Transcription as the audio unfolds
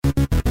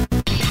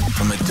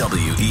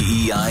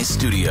WEEI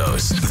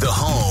Studios, the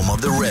home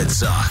of the Red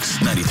Sox.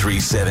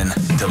 93.7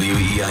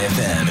 WEEI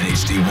FM and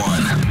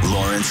HD1,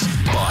 Lawrence,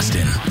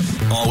 Boston.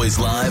 Always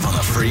live on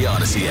the free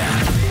Odyssey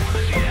app.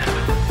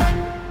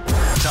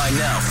 Time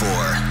now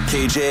for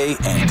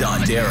KJ and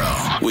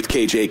Dondero with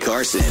KJ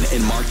Carson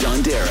and Mark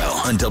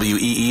Dondero on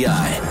WEEI.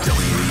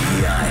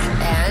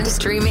 WEEI. And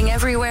streaming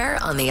everywhere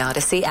on the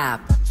Odyssey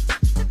app.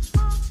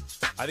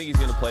 I think he's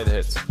going to play the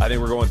hits. I think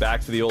we're going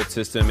back to the old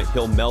system.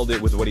 He'll meld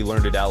it with what he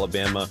learned at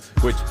Alabama,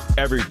 which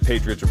every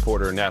Patriots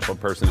reporter and national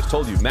person has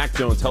told you. Mac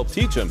Jones helped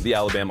teach him the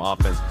Alabama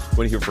offense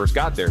when he first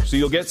got there. So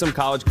you'll get some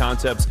college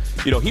concepts.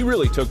 You know, he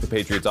really took the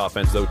Patriots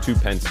offense, though, to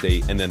Penn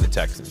State and then the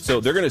Texans. So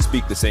they're going to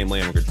speak the same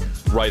language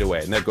right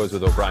away. And that goes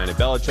with O'Brien and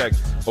Belichick,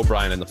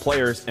 O'Brien and the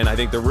players. And I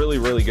think they're really,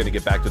 really going to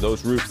get back to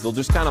those roots. They'll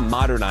just kind of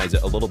modernize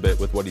it a little bit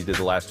with what he did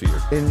the last 2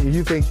 years. And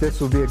you think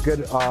this will be a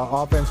good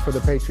offense for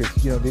the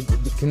Patriots? You know,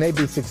 can they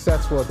be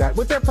successful at that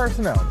with their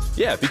personnel?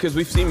 Yeah, because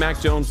we've seen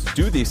Mac Jones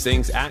do these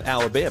things at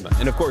Alabama.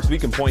 And, of course, we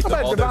can point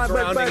to all the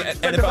surrounding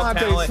NFL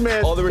talent,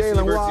 Smith, all the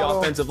receivers, the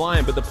offensive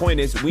line. But the point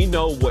is, we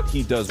know what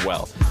he does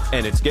well.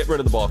 And it's get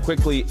rid of the ball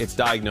quickly. It's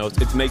diagnose.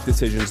 It's make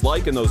decisions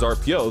like in those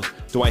RPOs.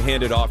 Do I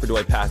hand it off or do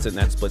I pass it in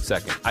that split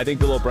second? I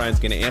think Bill O'Brien's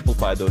going to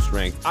amplify those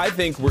strengths. I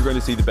think we're going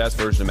to see the best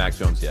version of Mac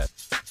Jones yet.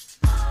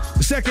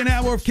 The second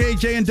hour of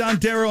KJ and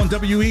Dondero on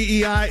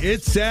WEEI.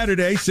 It's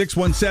Saturday,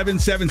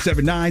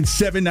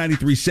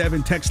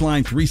 617-779-7937. Text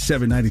line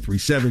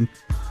 37937.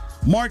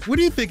 Mark, what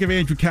do you think of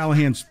Andrew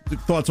Callahan's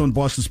thoughts on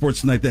Boston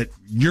Sports tonight that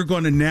you're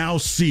going to now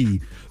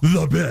see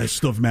the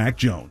best of Mac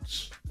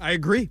Jones? I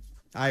agree.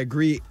 I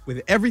agree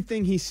with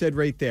everything he said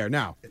right there.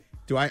 Now,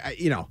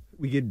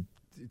 we could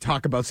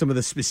talk about some of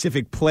the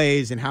specific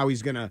plays and how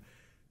he's going to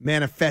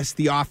manifest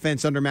the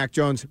offense under Mac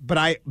Jones, but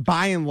I,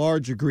 by and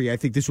large, agree. I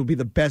think this will be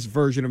the best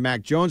version of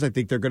Mac Jones. I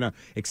think they're going to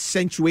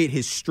accentuate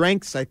his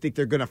strengths. I think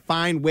they're going to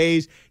find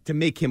ways to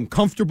make him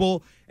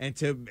comfortable and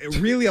to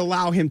really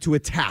allow him to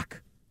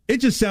attack. It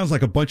just sounds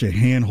like a bunch of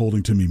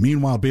hand-holding to me.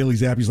 Meanwhile, Bailey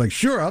Zappe's like,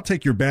 sure, I'll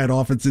take your bad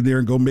offense in there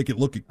and go make it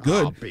look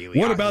good. Oh, Bailey,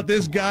 what about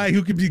this guy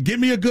who could give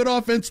me a good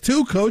offense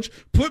too, Coach?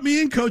 Put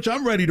me in, Coach.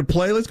 I'm ready to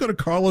play. Let's go to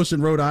Carlos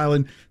in Rhode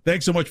Island.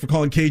 Thanks so much for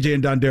calling KJ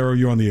and Dondero.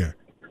 You're on the air.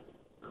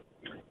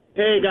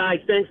 Hey, guys,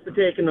 thanks for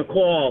taking the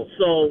call.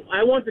 So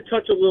I want to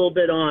touch a little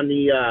bit on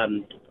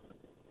the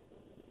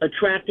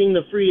attracting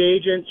the free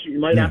agents. You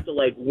might have to,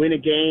 win a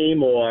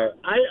game, or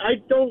I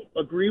don't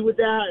agree with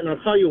that, and I'll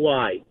tell you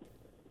why.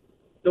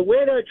 The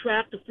way to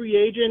attract a free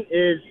agent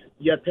is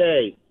you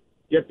pay.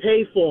 You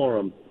pay for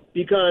them.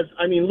 Because,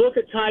 look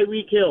at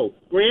Tyreek Hill.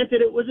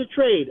 Granted, it was a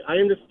trade. I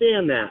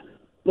understand that.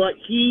 But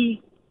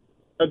he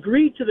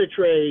agreed to the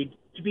trade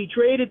to be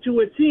traded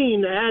to a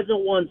team that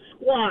hasn't won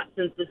squat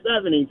since the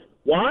 70s.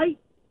 Why?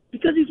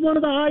 Because he's one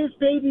of the highest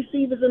paid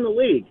receivers in the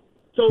league.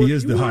 So he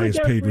is the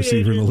highest paid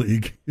receiver in the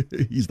league.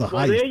 He's the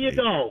highest. There you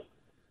go.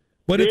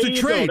 But it's a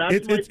trade.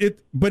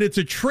 But it's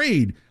a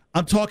trade.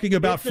 I'm talking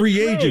about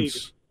free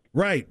agents.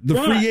 Right. The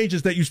free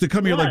agents that used to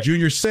come here like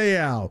Junior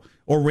Seau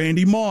or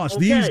Randy Moss,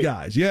 these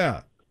guys.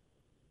 Yeah.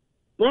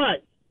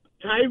 But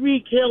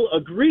Tyreek Hill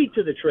agreed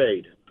to the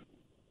trade.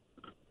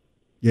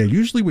 Yeah,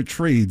 usually with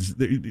trades.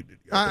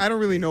 I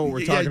don't really know what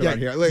we're talking about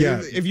here.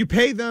 If you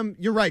pay them,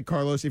 you're right,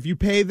 Carlos. If you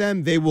pay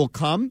them, they will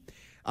come.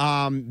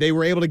 They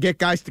were able to get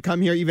guys to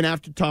come here even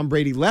after Tom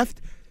Brady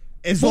left.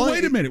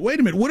 Wait a minute.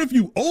 What if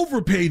you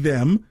overpay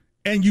them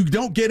and you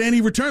don't get any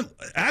return?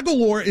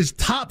 Aguilar is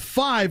top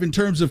 5 in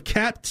terms of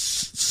cap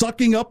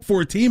sucking up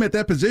for a team at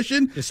that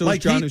position. So like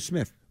Jonnu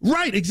Smith.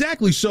 Right,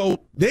 exactly.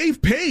 So they've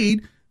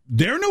paid.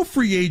 There are no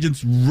free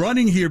agents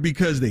running here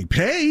because they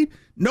paid.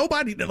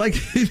 Nobody,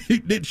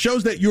 it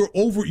shows that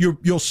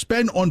you'll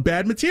spend on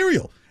bad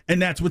material,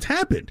 and that's what's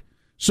happened.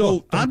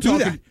 So I'm talking.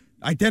 That.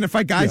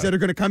 Identify guys that are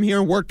going to come here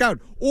and work out.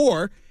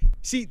 Or,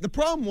 see, the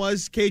problem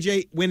was,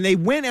 KJ, when they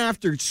went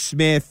after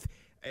Smith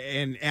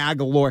and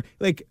Aguilar,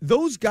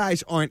 those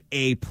guys aren't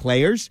A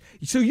players,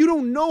 so you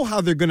don't know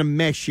how they're going to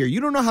mesh here.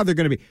 You don't know how they're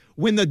going to be.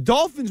 When the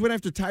Dolphins went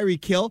after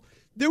Tyreek Hill,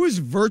 there was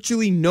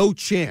virtually no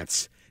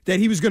chance that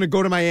he was going to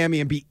go to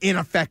Miami and be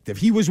ineffective.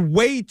 He was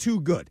way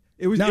too good.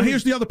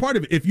 Here's the other part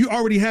of it. If you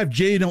already have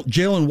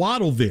Jalen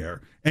Waddle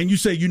there, and you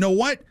say, you know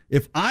what?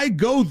 If I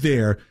go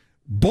there,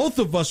 both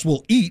of us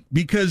will eat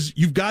because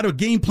you've got a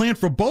game plan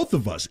for both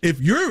of us. If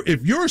you're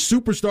a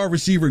superstar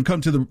receiver and come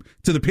to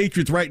the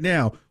Patriots right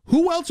now,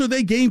 who else are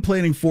they game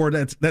planning for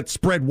that's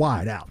spread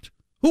wide out?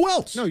 Who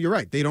else? No, you're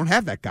right. They don't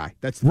have that guy.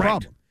 That's the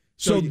problem.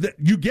 So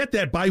you get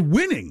that by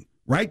winning.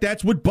 Right?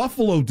 That's what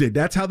Buffalo did.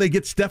 That's how they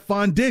get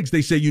Stephon Diggs.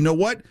 They say, you know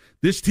what?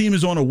 This team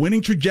is on a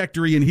winning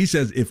trajectory, and he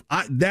says,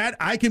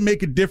 I can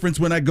make a difference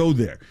when I go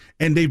there.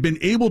 And they've been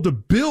able to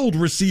build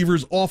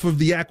receivers off of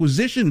the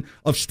acquisition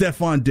of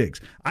Stephon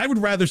Diggs. I would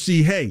rather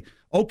see, hey,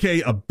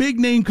 okay, a big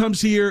name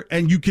comes here,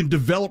 and you can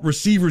develop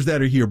receivers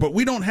that are here. But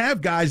we don't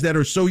have guys that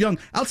are so young,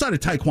 outside of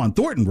Tyquan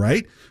Thornton,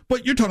 right?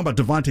 But you're talking about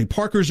Devontae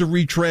Parker's a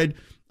retread.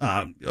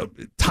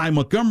 Ty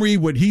Montgomery,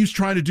 what he's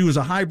trying to do is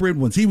a hybrid.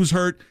 Once he was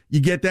hurt, you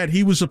get that.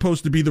 He was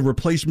supposed to be the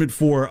replacement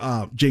for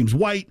James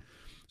White.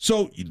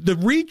 So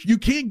you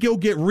can't go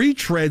get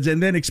retreads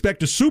and then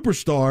expect a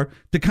superstar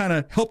to kind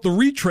of help the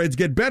retreads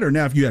get better.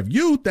 Now, if you have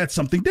youth, that's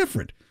something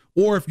different.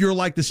 Or if you're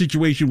like the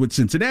situation with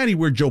Cincinnati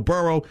where Joe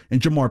Burrow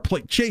and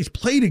Jamar Chase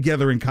play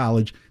together in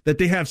college, that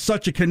they have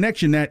such a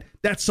connection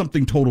that's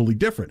something totally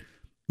different.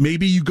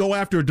 Maybe you go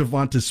after a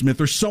Devonta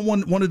Smith or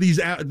one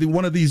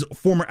of these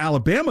former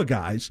Alabama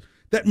guys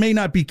that may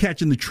not be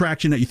catching the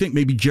traction that you think.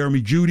 Maybe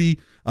Jerry Jeudy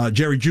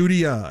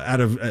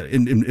out of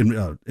in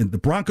the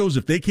Broncos.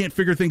 If they can't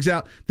figure things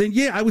out, then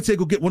yeah, I would say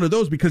go get one of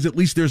those because at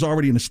least there's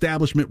already an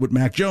establishment with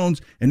Mac Jones,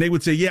 and they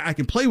would say, yeah, I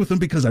can play with him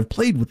because I've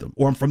played with them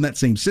or I'm from that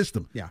same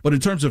system. Yeah. But in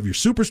terms of your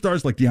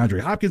superstars like DeAndre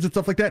Hopkins and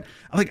stuff like that,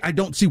 I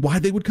don't see why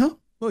they would come.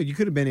 Well, you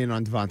could have been in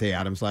on Devontae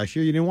Adams last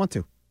year. You didn't want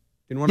to.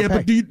 Didn't want to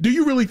pay. But do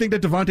you really think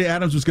that Devontae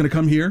Adams was going to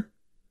come here?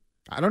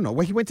 I don't know.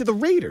 Well, he went to the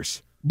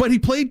Raiders. But he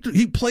played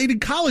in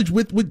college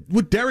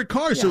with Derek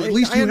Carr, so at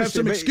least you have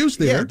some excuse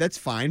there. Yeah, that's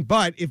fine.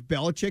 But if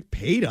Belichick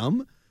paid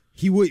him,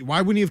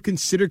 why wouldn't he have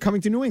considered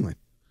coming to New England?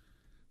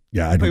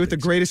 Yeah, I play with the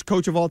greatest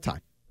coach of all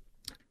time.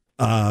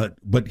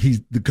 But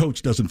the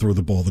coach doesn't throw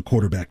the ball; the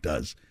quarterback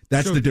does.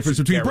 That's the difference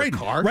between Brady,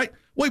 Carr? Right?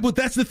 Wait, but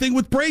that's the thing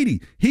with Brady.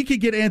 He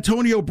could get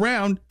Antonio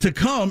Brown to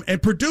come and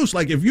produce.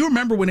 Like if you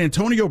remember when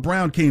Antonio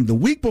Brown came the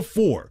week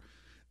before.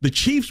 The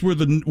Chiefs were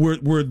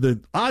the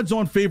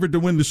odds-on favorite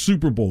to win the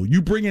Super Bowl.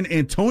 You bring in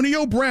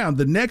Antonio Brown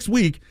the next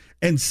week,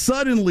 and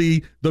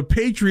suddenly the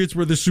Patriots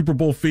were the Super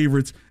Bowl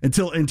favorites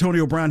until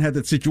Antonio Brown had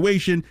that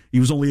situation. He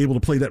was only able to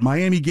play that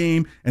Miami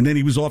game, and then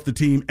he was off the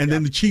team, and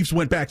then the Chiefs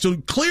went back. So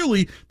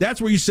clearly,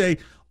 that's where you say,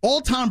 all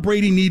Tom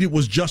Brady needed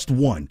was just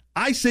one.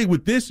 I say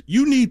with this,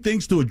 you need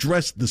things to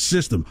address the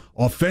system.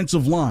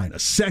 Offensive line, a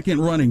second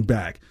running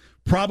back.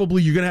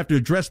 Probably you're going to have to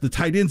address the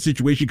tight end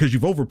situation because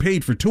you've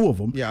overpaid for two of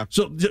them. Yeah.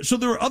 So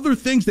there are other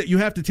things that you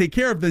have to take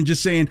care of than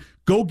just saying,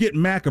 go get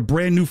Mac a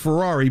brand new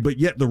Ferrari, but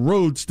yet the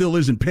road still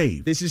isn't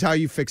paved. This is how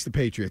you fix the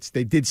Patriots.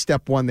 They did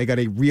step one. They got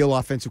a real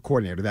offensive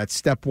coordinator. That's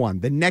step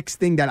one. The next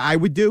thing that I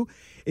would do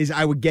is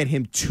I would get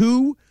him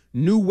 2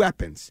 new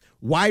weapons,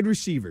 wide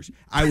receivers.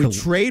 I would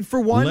trade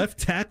for one. Left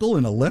tackle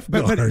and a left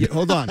guard. But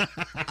hold on.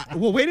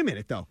 Well, wait a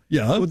minute, though.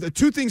 Yeah. Well, the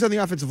 2 things on the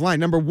offensive line.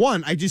 Number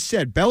one, I just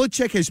said,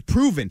 Belichick has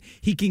proven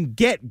he can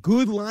get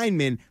good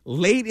linemen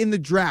late in the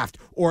draft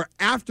or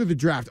after the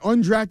draft.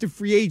 Undrafted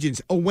free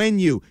agents,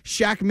 Onwenu.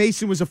 Shaq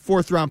Mason was a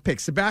 4th-round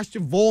pick.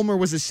 Sebastian Vollmer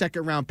was a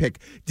 2nd-round pick.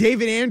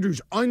 David Andrews,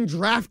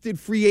 undrafted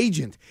free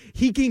agent.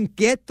 He can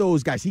get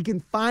those guys. He can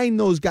find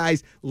those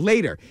guys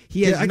later.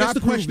 He has I guess the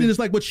question is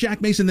like with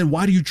Shaq Mason, then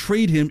why do you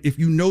trade him if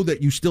you know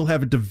that you still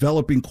have a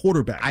developing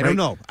quarterback? I don't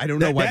know. I don't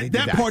know why they did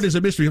that. That part is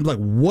a mystery. I'm like,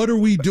 what are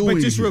we doing?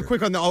 But just here? real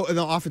quick on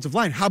the offensive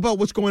line, how about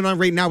what's going on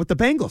right now with the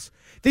Bengals?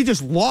 They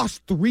just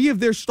lost 3 of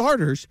their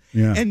starters,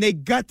 and they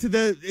got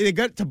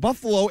to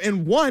Buffalo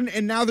and won,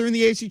 and now they're in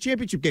the AFC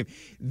Championship game.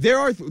 There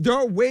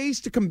are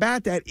ways to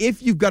combat that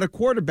if you've got a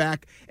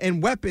quarterback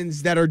and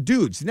weapons that are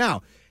dudes.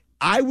 Now,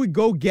 I would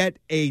go get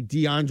a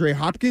DeAndre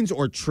Hopkins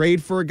or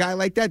trade for a guy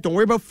like that. Don't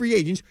worry about free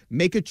agents.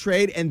 Make a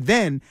trade, and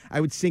then I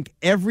would sink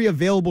every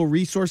available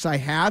resource I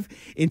have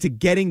into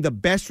getting the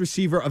best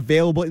receiver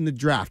available in the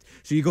draft.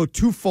 So you go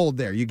twofold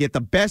there. You get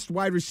the best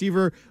wide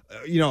receiver,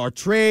 a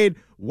trade,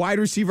 wide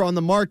receiver on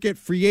the market,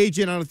 free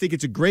agent. I don't think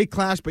it's a great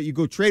class, but you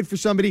go trade for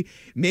somebody.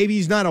 Maybe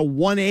he's not a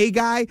 1A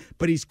guy,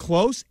 but he's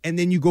close, and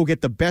then you go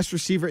get the best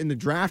receiver in the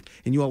draft,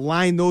 and you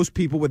align those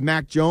people with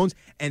Mac Jones,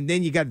 and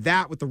then you got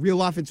that with the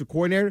real offensive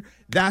coordinator.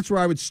 That's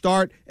where I would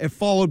start, and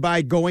followed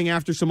by going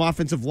after some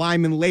offensive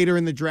linemen later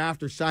in the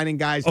draft or signing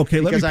guys. Okay,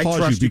 let me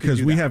pause you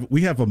because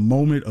we have a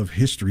moment of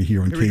history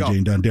here on KJ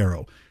and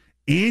Dondero.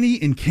 Annie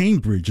in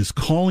Cambridge is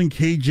calling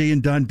KJ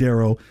and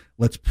Dondero.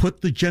 Let's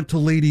put the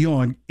gentle lady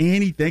on.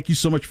 Annie, thank you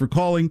so much for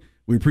calling.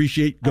 We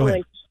appreciate it. Go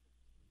ahead.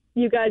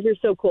 You guys are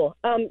so cool.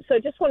 So I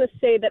just want to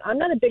say that I'm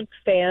not a big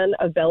fan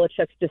of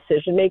Belichick's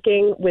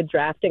decision-making with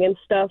drafting and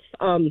stuff.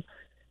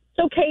 It's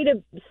okay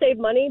to save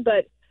money,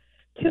 but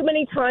too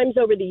many times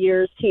over the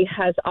years he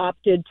has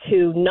opted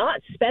to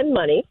not spend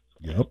money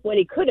when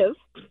he could have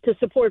to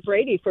support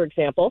Brady, for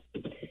example.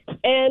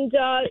 And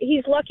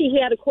he's lucky he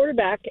had a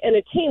quarterback and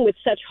a team with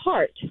such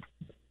heart.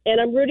 And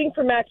I'm rooting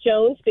for Mac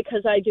Jones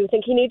because I do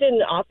think he needed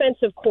an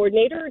offensive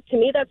coordinator. To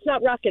me, that's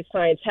not rocket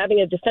science. Having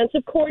a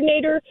defensive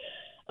coordinator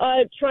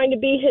trying to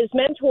be his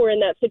mentor in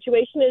that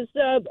situation is,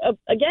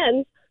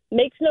 again,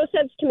 makes no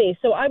sense to me.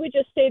 So I would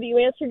just say that you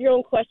answered your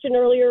own question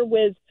earlier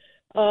with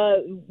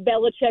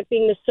Belichick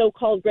being the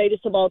so-called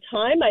greatest of all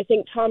time. I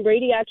think Tom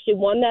Brady actually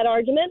won that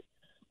argument.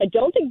 I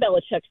don't think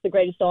Belichick's the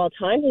greatest of all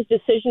time. His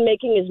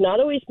decision-making has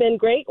not always been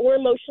great or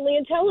emotionally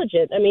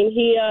intelligent. I mean,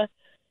 he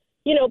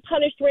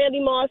punished Randy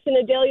Moss and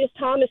Adelius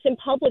Thomas in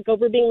public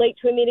over being late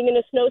to a meeting in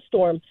a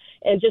snowstorm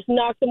and just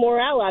knocked the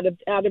morale out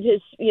of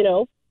his,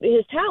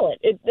 his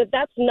talent.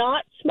 That's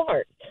not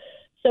smart.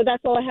 So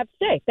that's all I have to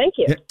say. Thank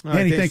you. Yeah.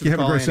 Annie, thank you. Have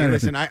a great Saturday.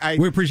 Listen,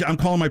 we appreciate I'm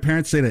calling my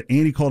parents to say that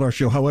Annie called our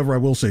show. However, I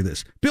will say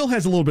this. Bill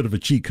has a little bit of a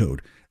cheat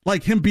code.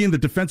 Like him being the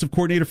defensive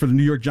coordinator for the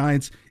New York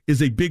Giants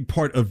is a big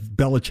part of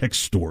Belichick's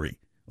story.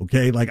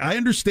 Okay, like I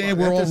understand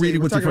we're all reading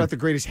we're what's talking about the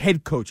greatest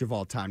head coach of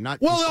all time, not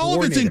well, all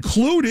of it's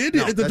included.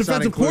 No, the that's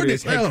not defensive included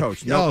as coordinator, head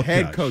coach. No,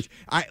 head gosh. coach.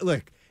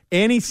 Look,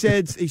 Annie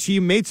said she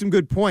made some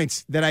good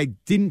points that I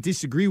didn't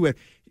disagree with.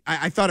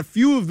 I thought a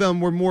few of them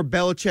were more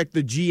Belichick,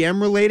 the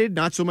GM related,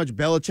 not so much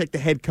Belichick, the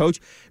head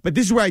coach. But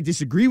this is where I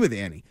disagree with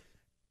Annie.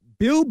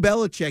 Bill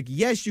Belichick,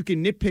 yes, you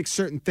can nitpick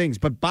certain things,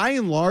 but by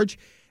and large,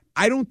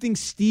 I don't think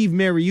Steve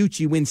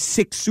Mariucci wins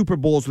 6 Super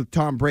Bowls with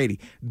Tom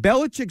Brady.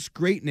 Belichick's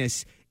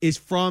greatness is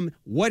from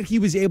what he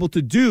was able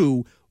to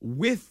do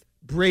with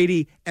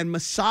Brady and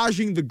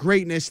massaging the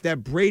greatness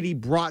that Brady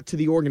brought to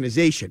the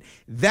organization.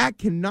 That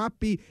cannot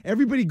be.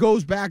 Everybody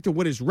goes back to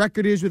what his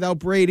record is without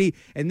Brady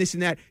and this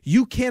and that.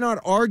 You cannot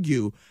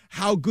argue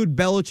how good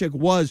Belichick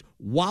was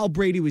while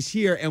Brady was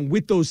here and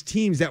with those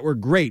teams that were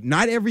great.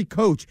 Not every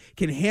coach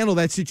can handle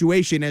that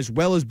situation as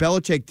well as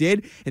Belichick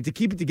did, and to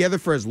keep it together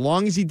for as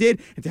long as he did,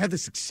 and to have the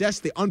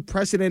success, the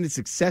unprecedented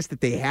success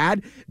that they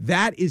had,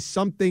 that is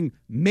something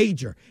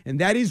major. And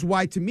that is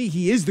why, to me,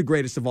 he is the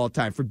greatest of all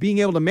time, for being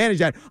able to manage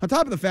that. On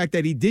top of the fact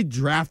that he did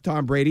draft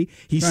Tom Brady,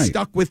 he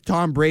stuck with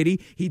Tom Brady,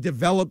 he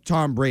developed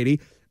Tom Brady.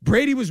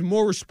 Brady was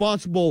more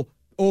responsible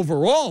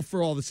overall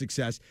for all the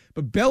success,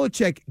 but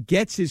Belichick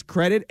gets his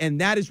credit, and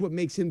that is what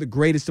makes him the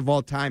greatest of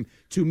all time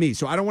to me.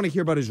 So I don't want to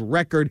hear about his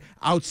record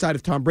outside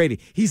of Tom Brady.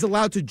 He's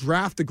allowed to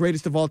draft the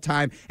greatest of all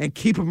time and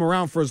keep him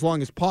around for as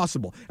long as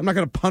possible. I'm not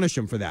going to punish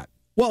him for that.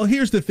 Well,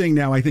 here's the thing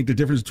now. I think the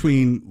difference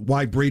between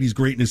why Brady's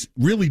greatness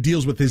really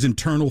deals with his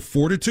internal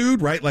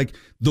fortitude, right? Like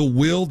the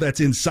will that's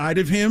inside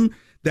of him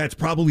that's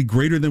probably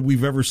greater than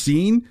we've ever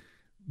seen.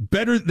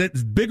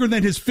 That's bigger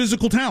than his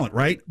physical talent,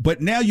 right?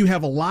 But now you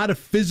have a lot of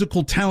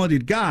physical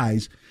talented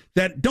guys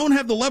that don't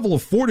have the level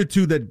of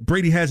fortitude that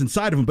Brady has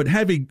inside of him, but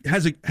have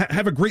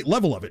a great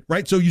level of it,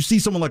 right? So you see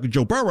someone like a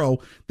Joe Burrow,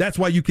 that's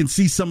why you can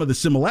see some of the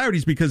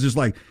similarities, because it's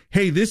like,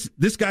 hey, this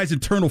guy's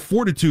internal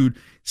fortitude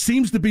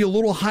seems to be a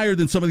little higher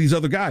than some of these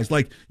other guys.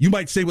 Like you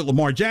might say with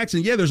Lamar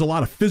Jackson, yeah, there's a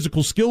lot of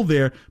physical skill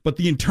there, but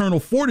the internal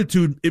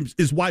fortitude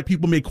is why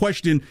people may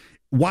question,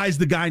 why is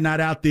the guy not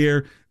out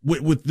there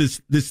with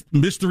this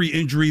mystery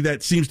injury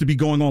that seems to be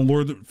going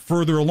on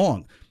further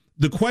along?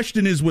 The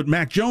question is with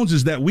Mac Jones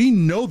is that we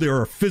know there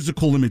are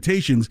physical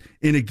limitations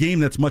in a game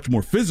that's much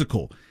more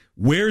physical.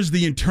 Where's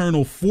the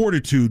internal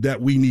fortitude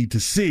that we need to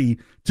see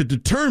to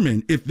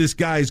determine if this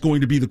guy is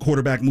going to be the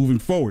quarterback moving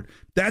forward?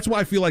 That's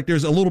why I feel like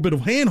there's a little bit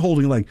of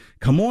hand-holding, like,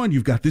 come on,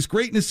 you've got this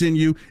greatness in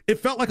you. It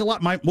felt like a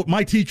lot,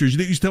 my teachers,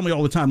 they used to tell me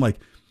all the time, like,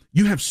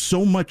 you have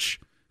so much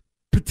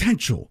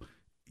potential.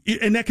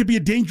 And that could be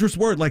a dangerous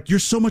word. Like, you're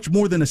so much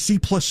more than a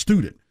C-plus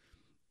student.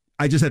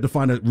 I just had to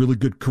find a really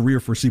good career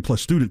for a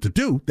C-plus student to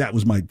do. That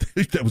was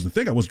the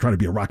thing. I wasn't trying to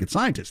be a rocket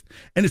scientist.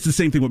 And it's the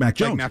same thing with Mac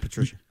Jones. Like Matt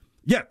Patricia.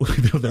 Yeah,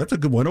 that's a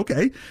good one.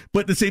 Okay.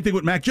 But the same thing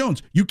with Mac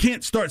Jones. You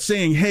can't start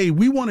saying, hey,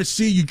 we want to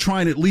see you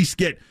try and at least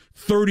get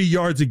 30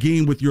 yards a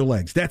game with your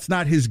legs. That's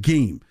not his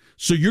game.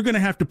 So you're going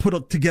to have to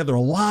put together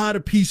a lot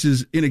of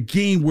pieces in a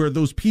game where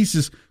those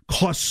pieces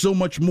cost so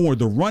much more.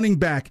 The running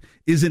back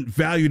isn't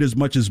valued as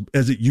much as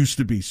it used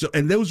to be. So,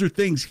 and those are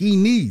things he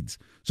needs.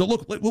 So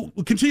look, we'll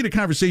continue the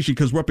conversation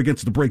because we're up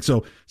against the break.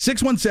 So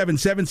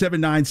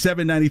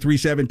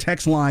 617-779-7937,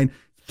 text line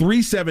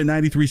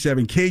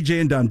 37937,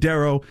 KJ and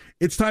Dondero.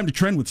 It's time to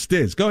trend with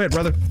Stiz. Go ahead,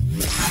 brother.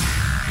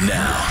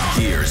 Now,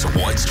 here's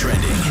what's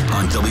trending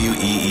on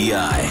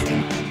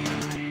WEEI.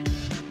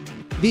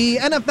 The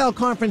NFL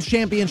Conference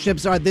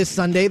Championships are this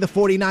Sunday. The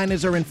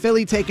 49ers are in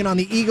Philly taking on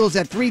the Eagles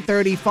at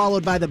 3:30,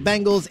 followed by the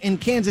Bengals in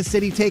Kansas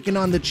City taking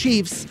on the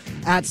Chiefs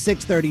at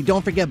 6:30.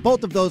 Don't forget,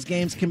 both of those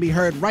games can be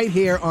heard right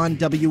here on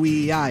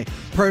WEEI.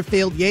 Per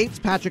Field Yates,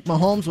 Patrick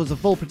Mahomes was a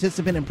full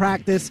participant in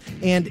practice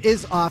and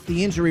is off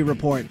the injury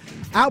report.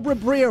 Albert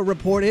Breer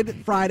reported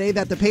Friday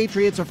that the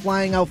Patriots are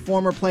flying out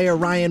former player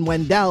Ryan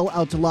Wendell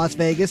out to Las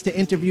Vegas to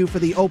interview for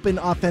the open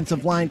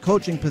offensive line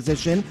coaching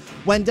position.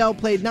 Wendell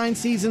played 9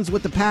 seasons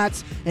with the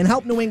Pats and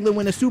helped New England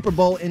win a Super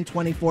Bowl in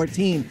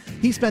 2014.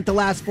 He spent the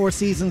last 4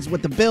 seasons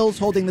with the Bills,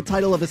 holding the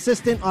title of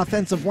assistant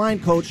offensive line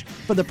coach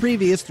for the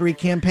previous 3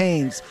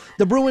 campaigns.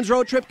 The Bruins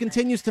road trip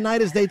continues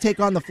tonight as they take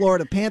on the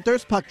Florida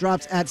Panthers. Puck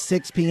drops at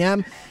 6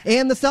 p.m.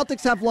 And the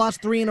Celtics have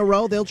lost 3 in a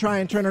row. They'll try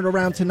and turn it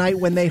around tonight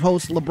when they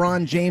host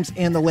LeBron James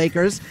and the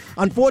Lakers.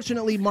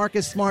 Unfortunately,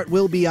 Marcus Smart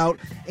will be out.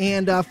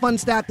 And fun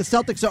stat, the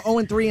Celtics are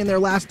 0-3 in their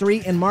last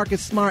 3, and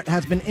Marcus Smart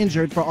has been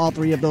injured for all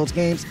 3 of those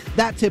games.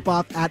 That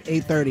tip-off at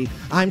 8:30.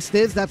 I'm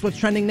Stiz. That's what's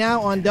trending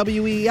now on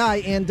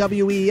WEEI and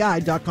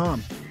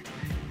WEEI.com.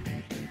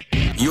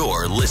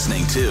 You're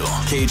listening to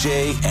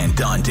KJ and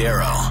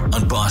Dondero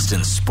on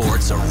Boston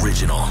Sports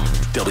Original,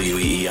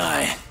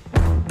 WEEI.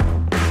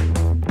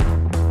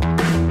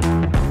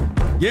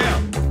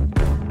 Yeah.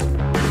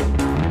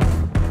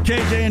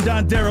 KJ and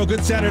Dondero,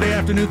 good Saturday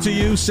afternoon to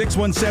you.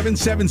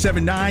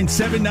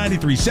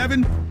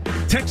 617-779-7937.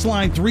 Text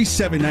line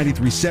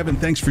 37937.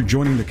 Thanks for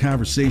joining the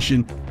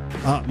conversation.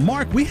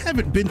 Mark, we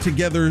haven't been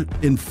together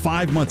in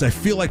 5 months. I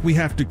feel like we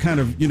have to kind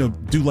of,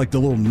 do like the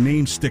little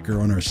name sticker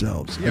on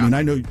ourselves. Yeah. I mean,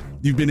 I know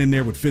you've been in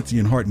there with Fitzy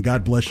and Hart, and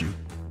God bless you.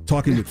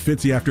 Talking with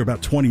Fitzy after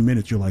about 20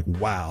 minutes, you're like,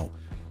 wow.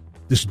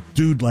 this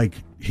dude, like,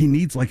 he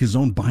needs like his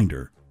own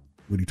binder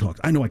when he talks.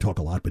 I know I talk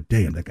a lot, but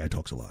damn, that guy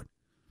talks a lot.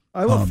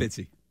 I love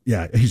Fitzy.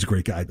 Yeah, he's a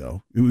great guy,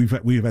 though.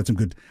 We've had some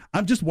good.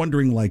 I'm just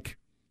wondering, like,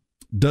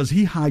 does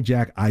he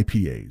hijack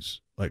IPAs?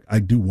 Like, I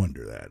do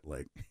wonder that.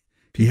 Like,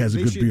 he has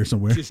a good beer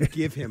somewhere. Just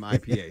give him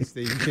IPAs.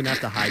 You shouldn't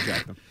have to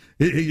hijack them.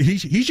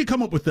 He should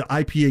come up with the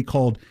IPA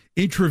called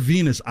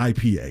Intravenous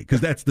IPA, because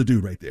that's the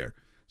dude right there.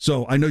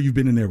 So I know you've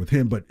been in there with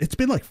him, but it's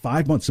been like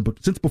 5 months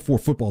since before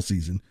football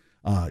season.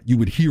 You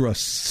would hear us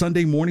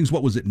Sunday mornings.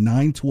 What was it,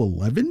 9 to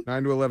 11?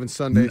 9 to 11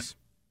 Sundays.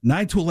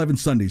 9 to 11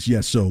 Sundays,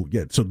 yes. So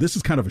this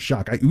is kind of a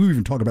shock. We were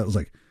even talking about, it was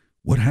like,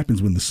 what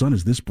happens when the sun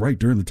is this bright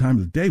during the time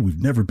of the day?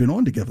 We've never been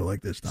on together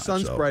like this time.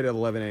 Sun's bright at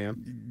 11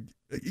 a.m.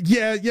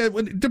 Yeah.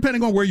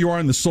 Depending on where you are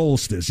in the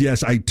solstice,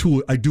 yes, I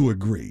do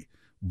agree.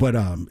 But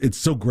it's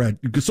so great.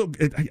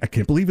 I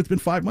can't believe it's been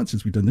 5 months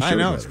since we've done this show. I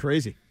know, it's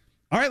crazy.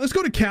 All right, let's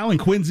go to Cal and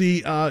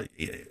Quincy.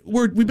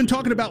 We've been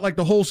talking about like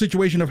the whole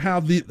situation of how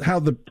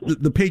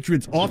the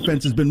Patriots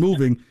offense has been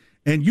moving,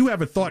 and you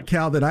have a thought,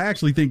 Cal, that I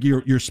actually think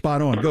you're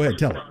spot on. Go ahead,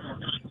 tell it.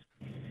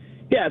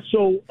 Yeah,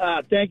 so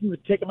thank you for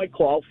taking my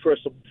call,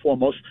 first and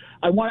foremost.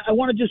 I want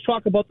to just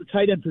talk about the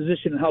tight end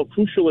position and how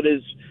crucial it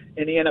is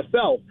in the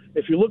NFL.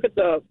 If you look at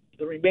the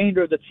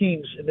remainder of the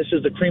teams, and this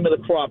is the cream of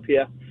the crop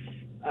here,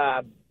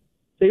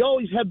 they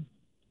always have,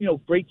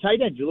 great tight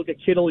ends. You look at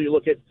Kittle, you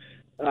look at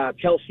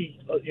Kelsey,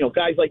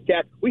 guys like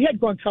that. We had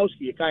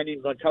Gronkowski, a guy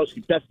named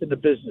Gronkowski, best in the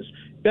business,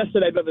 best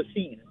that I've ever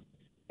seen.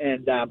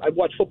 And I've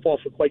watched football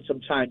for quite some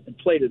time and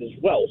played it as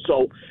well.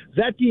 So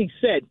that being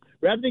said,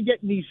 rather than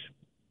getting these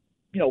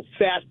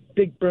fast,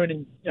 big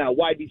burning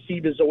wide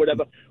receivers or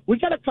whatever, we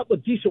got a couple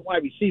of decent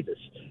wide receivers.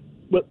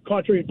 But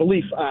contrary to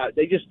belief,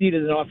 they just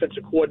needed an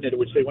offensive coordinator,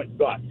 which they went and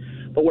got.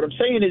 But what I'm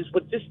saying is,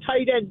 with this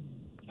tight end,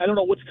 I don't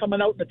know what's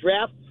coming out in the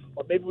draft,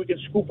 or maybe we can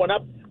scoop one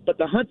up. But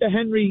the Hunter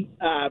Henry,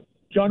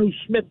 Jonnu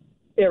Smith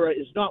era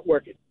is not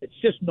working. It's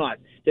just not.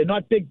 They're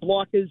not big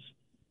blockers.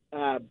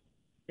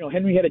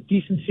 Henry had a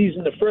decent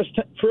season the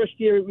first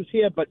year he was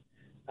here, but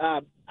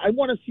I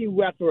want to see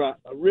who after a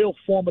real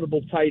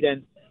formidable tight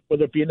end,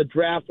 whether it be in the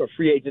draft or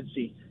free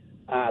agency.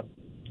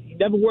 He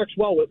never works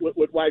well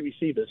with wide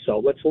receivers, so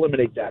let's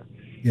eliminate that.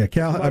 Yeah,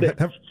 Cal,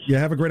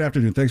 have a great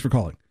afternoon. Thanks for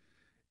calling.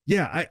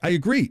 Yeah, I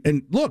agree.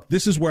 And look,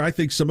 this is where I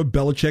think some of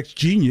Belichick's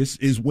genius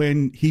is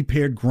when he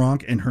paired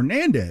Gronk and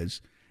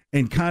Hernandez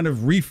and kind of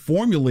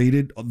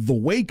reformulated the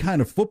way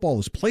kind of football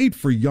is played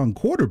for young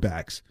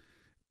quarterbacks,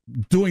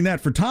 doing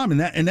that for Tom.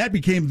 And that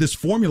became this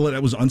formula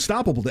that was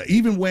unstoppable. That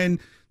even when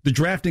the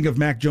drafting of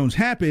Mac Jones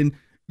happened,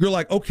 you're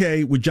like,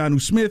 okay, with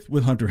Jonnu Smith,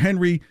 with Hunter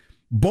Henry,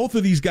 both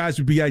of these guys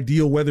would be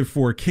ideal, whether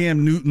for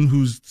Cam Newton,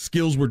 whose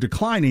skills were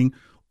declining,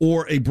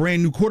 or a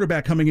brand new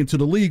quarterback coming into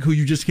the league who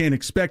you just can't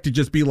expect to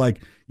just be like,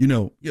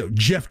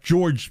 Jeff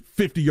George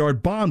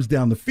 50-yard bombs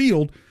down the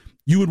field.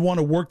 You would want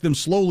to work them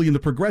slowly in the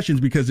progressions,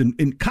 because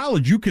in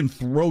college, you can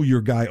throw your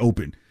guy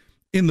open.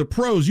 In the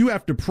pros, you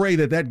have to pray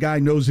that guy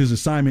knows his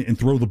assignment and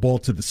throw the ball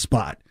to the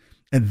spot.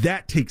 And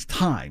that takes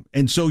time.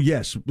 And so,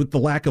 yes, with the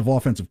lack of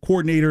offensive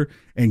coordinator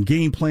and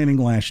game planning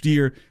last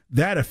year,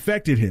 that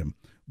affected him.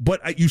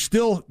 But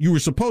you were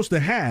supposed to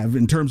have,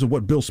 in terms of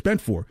what Bill spent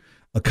for,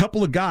 a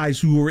couple of guys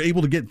who were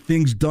able to get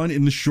things done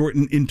in the short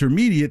and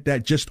intermediate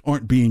that just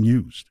aren't being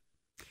used.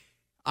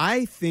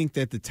 I think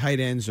that the tight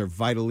ends are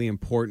vitally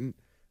important.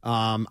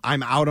 I'm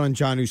out on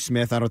Jonnu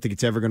Smith. I don't think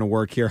it's ever going to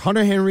work here.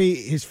 Hunter Henry,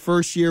 his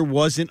first year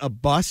wasn't a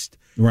bust.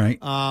 Right.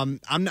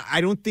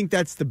 I don't think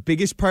that's the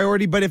biggest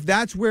priority, but if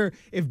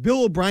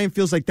Bill O'Brien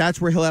feels like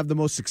that's where he'll have the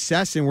most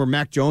success and where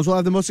Mac Jones will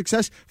have the most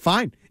success,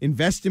 fine.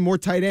 Invest in more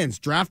tight ends.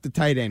 Draft a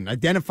tight end.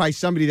 Identify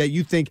somebody that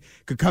you think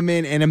could come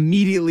in and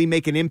immediately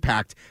make an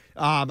impact.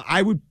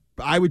 I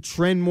would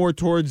trend more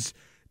towards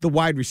the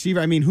wide receiver.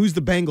 I mean, who's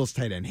the Bengals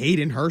tight end?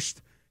 Hayden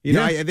Hurst.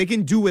 They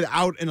can do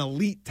without an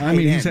elite tight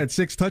end. He's had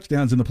 6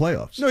 touchdowns in the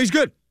playoffs. No, he's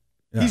good.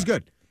 Yeah. He's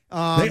good.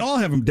 They all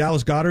have him.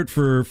 Dallas Goedert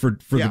for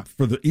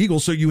the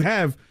Eagles. So you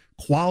have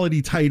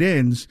quality tight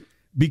ends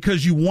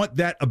because you want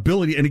that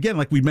ability. And again,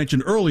 like we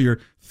mentioned earlier,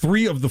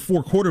 3 of the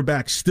 4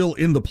 quarterbacks still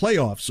in the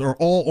playoffs are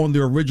all on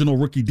their original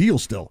rookie deal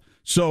still.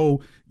 So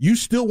you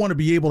still want to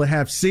be able to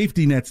have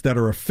safety nets that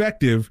are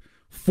effective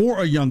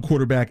for a young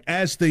quarterback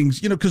as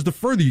things, because the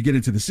further you get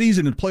into the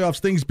season and playoffs,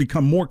 things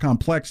become more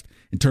complex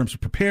in terms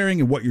of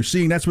preparing and what you're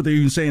seeing. That's what they're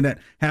even saying that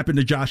happened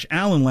to Josh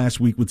Allen last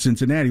week with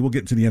Cincinnati. We'll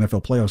get into the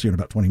NFL playoffs here in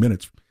about 20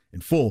 minutes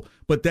in full,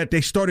 but that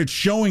they started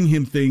showing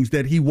him things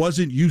that he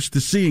wasn't used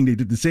to seeing. They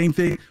did the same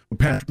thing with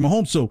Patrick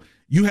Mahomes. So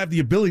you have the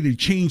ability to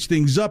change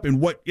things up.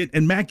 And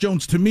and Mac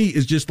Jones, to me,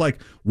 is just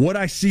like what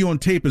I see on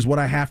tape is what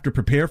I have to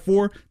prepare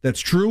for.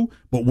 That's true.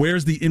 But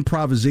where's the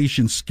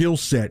improvisation skill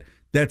set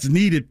that's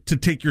needed to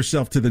take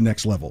yourself to the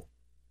next level?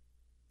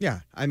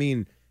 Yeah, I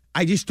mean,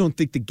 I just don't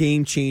think the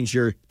game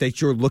changer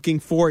that you're looking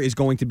for is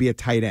going to be a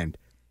tight end.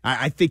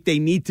 I think they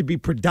need to be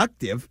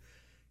productive.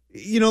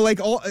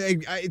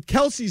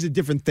 Kelsey's a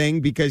different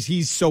thing because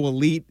he's so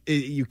elite.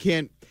 You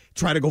can't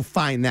try to go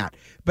find that.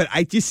 But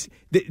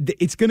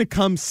it's going to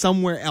come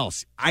somewhere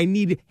else. I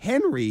need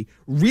Henry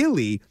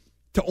really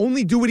to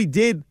only do what he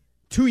did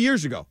 2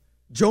 years ago.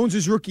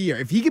 Jones' rookie year.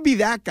 If he could be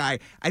that guy,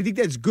 I think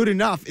that's good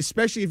enough,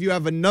 especially if you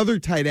have another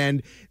tight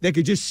end that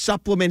could just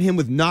supplement him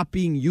with not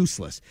being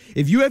useless.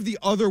 If you have the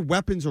other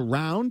weapons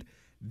around,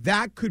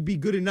 that could be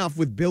good enough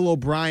with Bill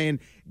O'Brien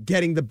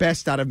getting the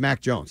best out of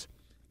Mac Jones.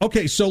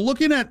 Okay, so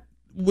looking at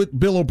with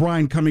Bill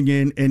O'Brien coming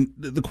in, and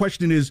the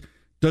question is,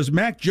 does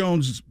Mac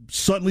Jones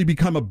suddenly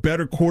become a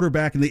better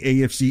quarterback in the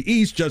AFC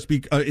East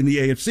in the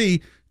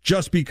AFC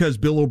just because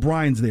Bill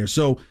O'Brien's there?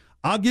 So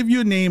I'll give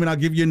you a name and I'll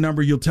give you a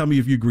number. You'll tell me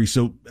if you agree.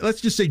 So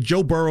let's just say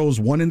Joe Burrow's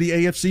one in the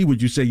AFC.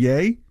 Would you say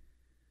yay?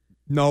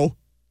 No.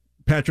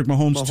 Patrick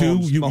Mahomes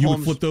 2? You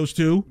would flip those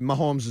two?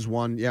 Mahomes is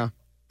 1, yeah.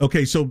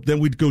 Okay, so then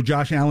we'd go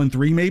Josh Allen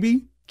 3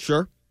 maybe?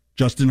 Sure.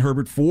 Justin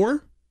Herbert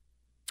 4?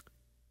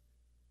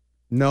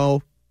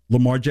 No.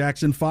 Lamar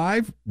Jackson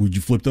 5? Would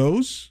you flip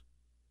those?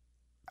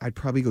 I'd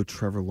probably go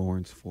Trevor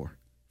Lawrence 4.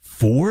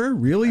 4?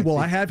 Really?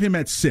 I have him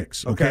at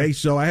 6. Okay,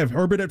 so I have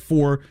Herbert at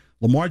 4,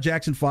 Lamar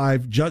Jackson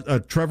 5,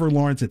 Trevor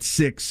Lawrence at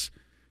 6,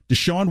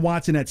 Deshaun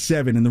Watson at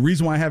 7. And the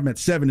reason why I have him at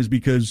 7 is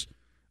because,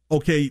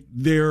 okay,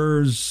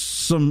 there's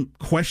some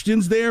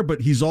questions there,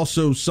 but he's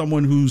also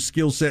someone whose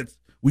skill sets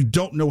we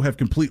don't know have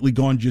completely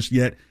gone just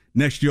yet.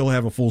 Next year he'll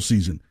have a full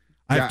season.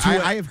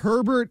 I have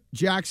Herbert,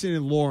 Jackson,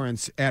 and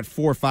Lawrence at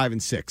 4, 5,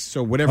 and 6.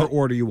 So whatever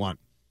order you want.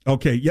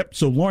 Okay, yep.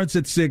 So Lawrence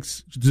at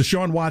 6,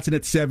 Deshaun Watson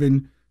at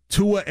 7,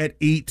 Tua at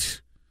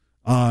 8,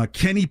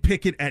 Kenny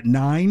Pickett at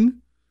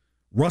 9,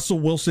 Russell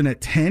Wilson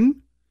at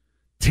 10,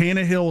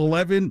 Tannehill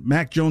 11,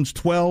 Mac Jones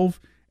 12,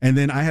 and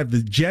then I have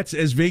the Jets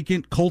as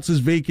vacant, Colts as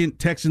vacant,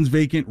 Texans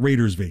vacant,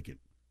 Raiders vacant.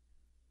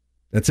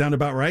 That sound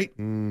about right?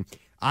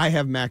 I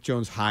have Mac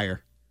Jones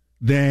higher.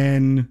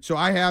 So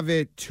I have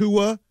it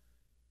Tua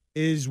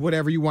is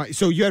whatever you want.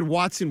 So you had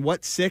Watson,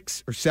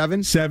 6 or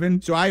 7?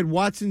 7. So I had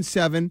Watson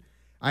 7.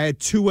 I had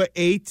Tua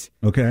 8.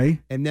 Okay.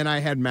 And then I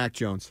had Mac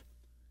Jones.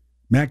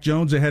 Mac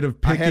Jones ahead of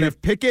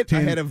Pickett.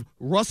 Ahead of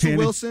Russell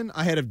Wilson,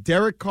 ahead of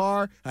Derek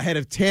Carr, ahead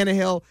of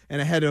Tannehill,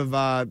 and ahead of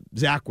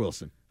Zach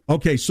Wilson.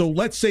 Okay, so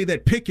let's say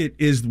that Pickett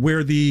is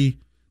where the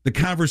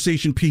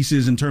conversation piece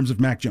is in terms of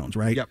Mac Jones,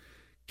 right? Yep.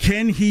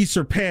 Can he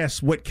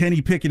surpass what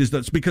Kenny Pickett has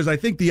done? Because I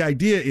think the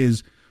idea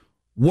is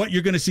what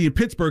you're going to see in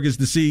Pittsburgh is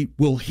to see,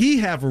 will he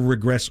have a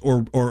regress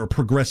or a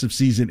progressive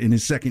season in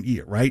his second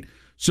year, right?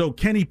 So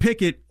Kenny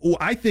Pickett,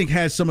 I think,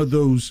 has some of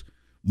those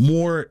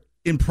more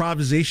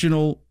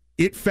improvisational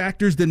it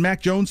factors than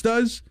Mac Jones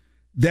does,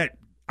 that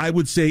I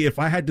would say if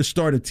I had to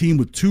start a team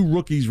with 2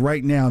 rookies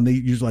right now and they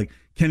use like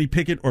Kenny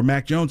Pickett or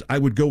Mac Jones, I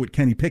would go with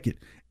Kenny Pickett.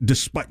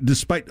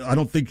 Despite I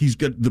don't think he's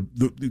going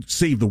to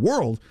save the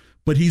world,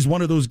 but he's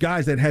one of those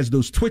guys that has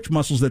those twitch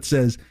muscles that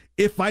says,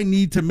 if I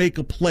need to make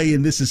a play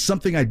and this is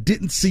something I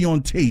didn't see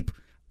on tape,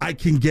 I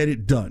can get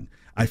it done.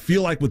 I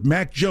feel like with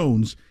Mac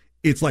Jones,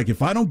 it's like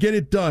if I don't get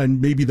it done,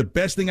 maybe the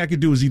best thing I could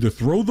do is either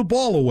throw the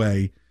ball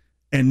away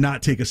and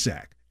not take a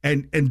sack.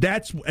 And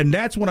that's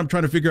what I'm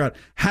trying to figure out.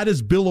 How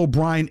does Bill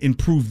O'Brien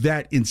improve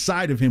that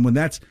inside of him when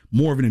that's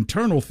more of an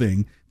internal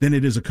thing than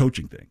it is a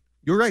coaching thing?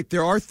 You're right.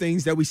 There are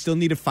things that we still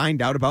need to find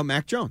out about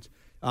Mac Jones.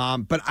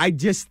 But I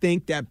just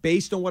think that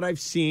based on what I've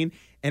seen,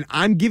 and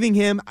I'm giving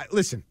him,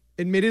 listen,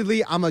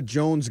 admittedly, I'm a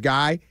Jones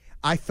guy.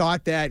 I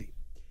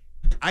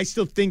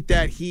still think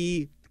that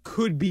he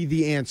could be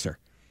the answer.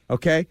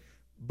 Okay?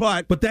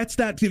 But that's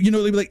not,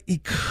 like he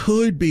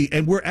could be.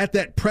 And we're at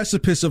that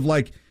precipice of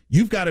like,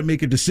 you've got to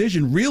make a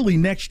decision. Really,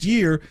 next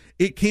year,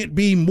 it can't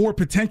be more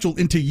potential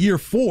into year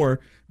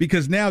 4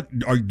 because now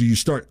do you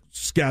start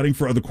scouting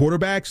for other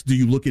quarterbacks? Do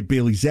you look at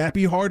Bailey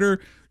Zappi harder?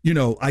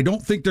 I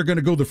don't think they're going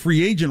to go the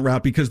free agent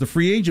route because the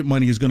free agent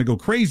money is going to go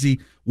crazy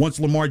once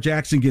Lamar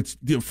Jackson gets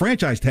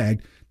franchise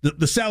tagged.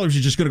 The salaries are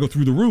just going to go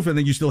through the roof, and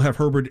then you still have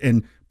Herbert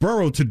and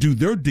Burrow to do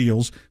their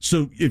deals.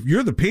 So if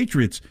you're the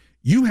Patriots,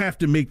 you have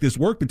to make this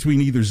work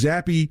between either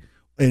Zappi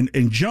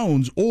and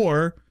Jones,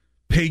 or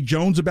pay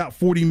Jones about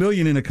 $40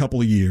 million in a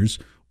couple of years,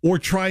 or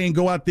try and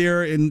go out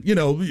there and, you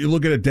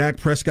look at a Dak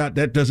Prescott,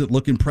 that doesn't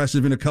look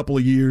impressive in a couple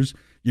of years.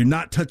 You're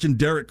not touching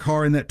Derek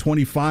Carr in that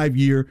 25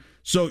 year.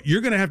 So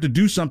you're going to have to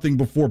do something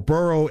before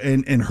Burrow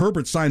and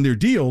Herbert sign their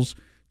deals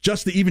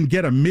just to even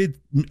get a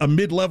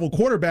mid-level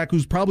quarterback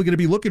who's probably going to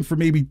be looking for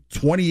maybe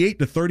 28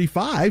 to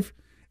 35.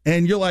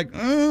 And you're like,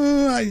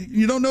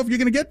 you don't know if you're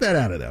going to get that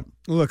out of them.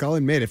 Look, I'll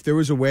admit, if there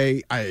was a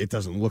way, it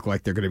doesn't look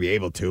like they're going to be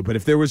able to, but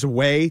if there was a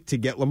way to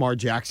get Lamar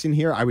Jackson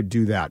here, I would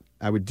do that.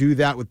 I would do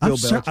that with Bill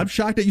Belichick. I'm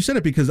shocked that you said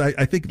it because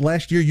I think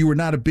last year you were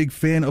not a big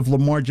fan of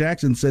Lamar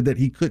Jackson, said that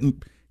he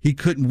couldn't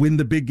win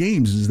the big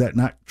games. Is that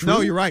not true?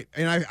 No, you're right.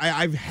 And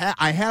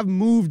I have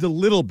moved a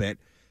little bit,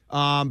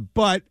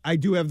 but I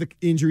do have the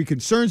injury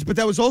concerns. But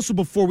that was also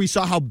before we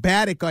saw how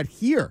bad it got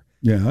here.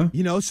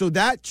 Yeah. So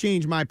that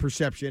changed my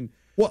perception.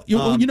 Well,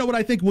 you know what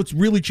I think what's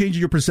really changing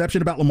your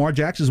perception about Lamar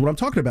Jackson is what I'm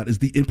talking about is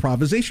the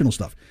improvisational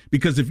stuff.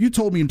 Because if you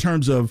told me in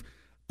terms of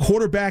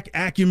quarterback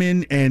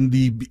acumen and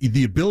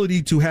the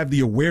ability to have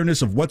the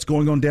awareness of what's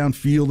going on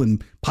downfield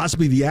and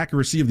possibly the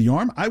accuracy of the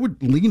arm, I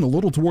would lean a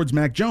little towards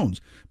Mac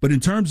Jones. But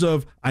in terms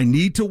of I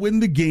need to win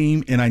the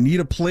game and I need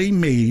a play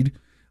made,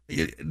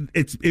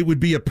 it would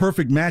be a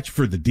perfect match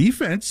for the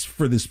defense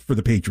for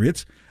the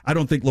Patriots. I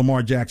don't think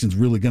Lamar Jackson's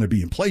really going to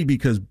be in play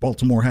because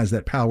Baltimore has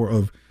that power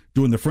of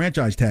doing the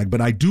franchise tag.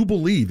 But I do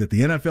believe that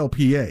the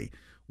NFLPA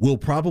will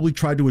probably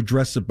try to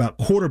address about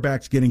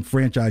quarterbacks getting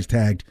franchise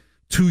tagged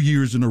 2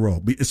 years in a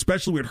row,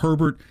 especially with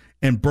Herbert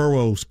and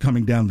Burrows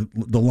coming down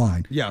the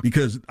line. Yeah.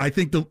 Because I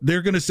think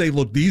they're going to say,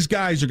 look, these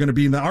guys are going to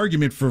be in the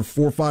argument for $400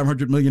 or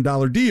 $500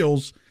 million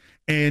deals,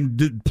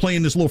 and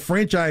playing this little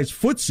franchise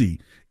footsie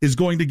is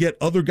going to get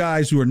other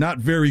guys who are not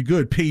very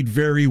good paid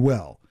very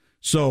well.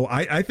 So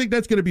I think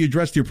that's going to be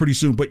addressed here pretty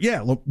soon. But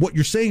yeah, look, what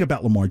you're saying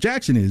about Lamar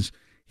Jackson is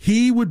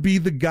he would be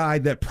the guy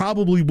that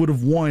probably would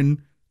have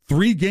won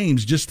 3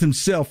 games just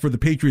himself for the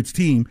Patriots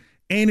team.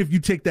 And if you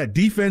take that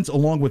defense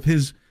along with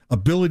his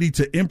ability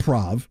to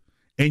improv,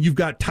 and you've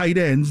got tight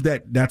ends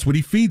that's what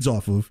he feeds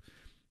off of,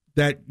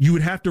 that you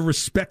would have to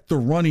respect the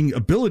running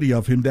ability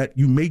of him, that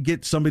you may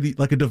get somebody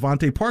like a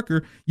Devontae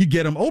Parker, you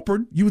get him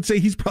open, you would say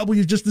he's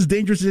probably just as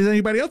dangerous as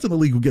anybody else in the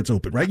league who gets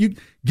open, right?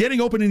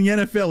 Getting open in the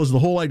NFL is the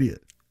whole idea.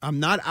 I'm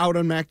not out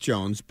on Mac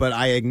Jones, but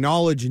I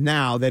acknowledge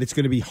now that it's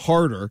going to be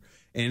harder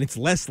and it's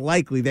less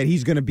likely that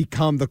he's going to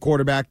become the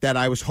quarterback that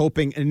I was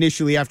hoping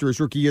initially after his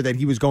rookie year that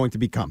he was going to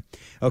become.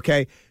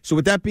 Okay? So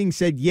with that being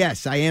said,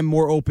 yes, I am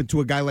more open to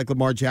a guy like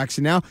Lamar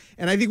Jackson now,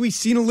 and I think we've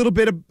seen a little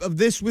bit of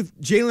this with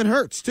Jalen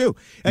Hurts too.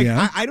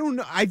 I don't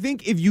know. I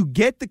think if you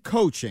get the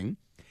coaching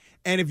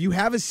and if you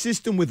have a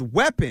system with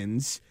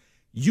weapons,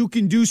 you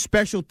can do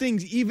special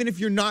things even if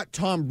you're not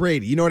Tom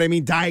Brady. You know what I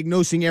mean?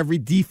 Diagnosing every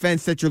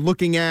defense that you're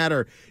looking at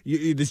or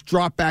this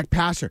drop back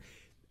passer.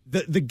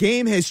 The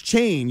game has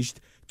changed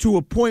to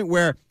a point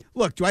where,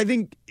 look, do I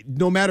think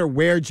no matter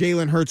where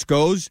Jalen Hurts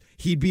goes,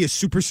 he'd be a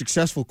super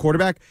successful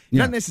quarterback?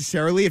 Yeah. Not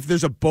necessarily. If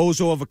there's a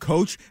bozo of a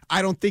coach,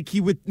 I don't think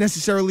he would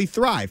necessarily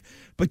thrive.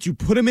 But you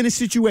put him in a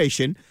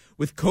situation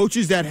with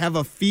coaches that have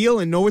a feel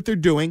and know what they're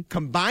doing,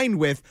 combined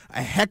with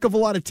a heck of a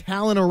lot of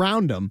talent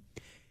around them,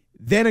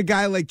 then a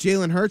guy like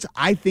Jalen Hurts,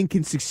 I think,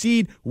 can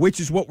succeed, which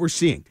is what we're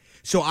seeing.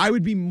 So I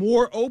would be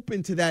more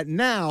open to that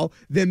now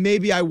than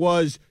maybe I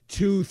was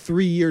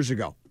 2-3 years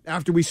ago,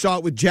 after we saw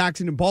it with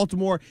Jackson in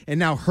Baltimore and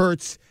now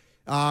Hurts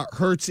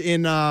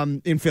in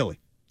Philly.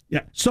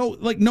 Yeah. So,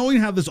 like, knowing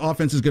how this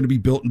offense is going to be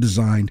built and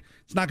designed,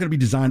 it's not going to be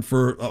designed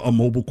for a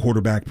mobile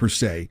quarterback per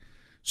se.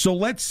 So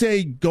let's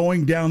say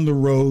going down the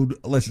road,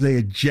 let's say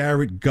a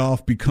Jared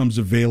Goff becomes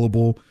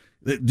available.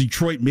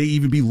 Detroit may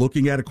even be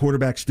looking at a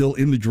quarterback still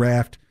in the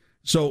draft.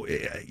 So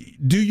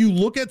do you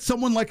look at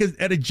someone like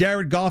at a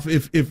Jared Goff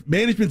if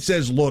management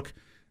says, look,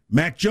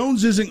 Mac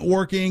Jones isn't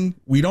working,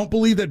 we don't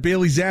believe that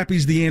Bailey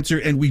Zappe's the answer,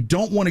 and we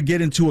don't want to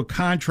get into a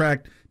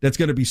contract that's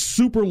going to be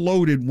super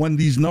loaded when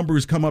these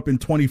numbers come up in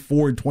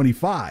 24 and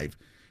 25.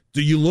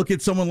 Do you look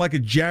at someone like a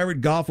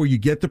Jared Goff where you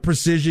get the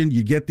precision,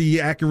 you get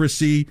the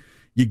accuracy,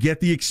 you get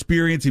the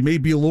experience, he may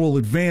be a little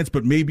advanced,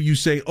 but maybe you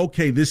say,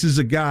 okay, this is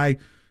a guy,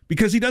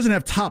 because he doesn't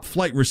have top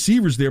flight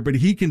receivers there, but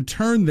he can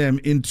turn them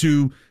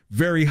into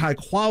very high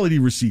quality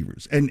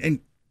receivers and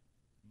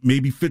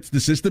maybe fits the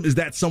system. Is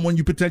that someone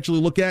you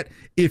potentially look at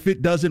if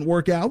it doesn't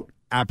work out?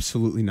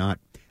 Absolutely not.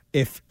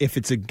 If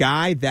it's a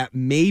guy that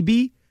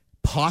maybe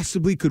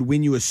possibly could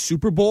win you a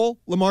Super Bowl,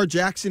 Lamar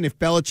Jackson, if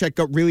Belichick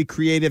got really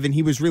creative and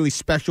he was really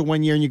special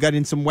one year and you got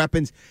in some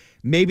weapons,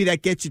 maybe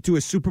that gets you to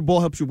a Super Bowl,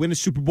 helps you win a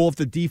Super Bowl if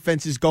the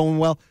defense is going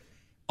well.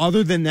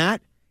 Other than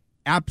that,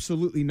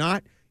 absolutely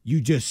not.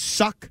 You just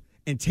suck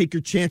and take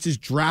your chances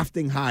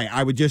drafting high.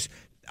 I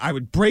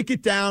would break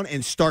it down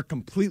and start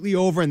completely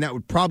over, and that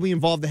would probably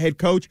involve the head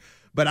coach,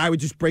 but I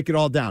would just break it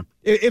all down.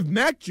 If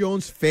Mac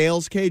Jones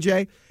fails,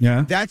 KJ,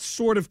 that's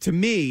sort of, to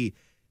me,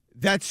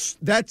 that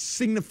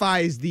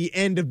signifies the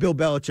end of Bill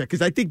Belichick.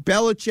 Because I think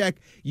Belichick,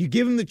 you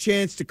give him the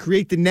chance to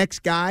create the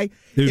next guy.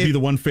 It would be the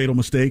one fatal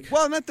mistake.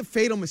 Well, not the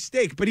fatal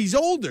mistake, but he's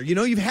older. You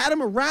know, you've had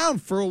him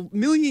around for a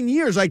million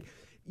years. Like,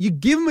 you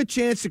give him a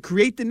chance to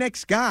create the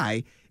next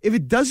guy. If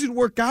it doesn't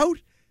work out,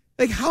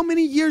 like, how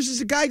many years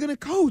is a guy going to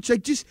coach?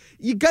 Like, just,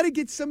 you got to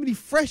get somebody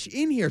fresh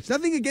in here. It's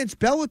nothing against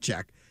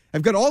Belichick.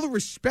 I've got all the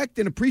respect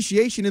and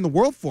appreciation in the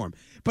world for him.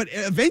 But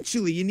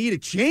eventually, you need a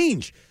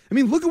change. I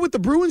mean, look at what the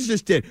Bruins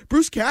just did.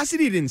 Bruce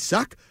Cassidy didn't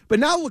suck, but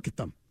now look at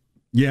them.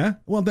 Yeah?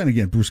 Well, then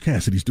again, Bruce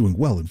Cassidy's doing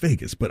well in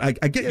Vegas. But I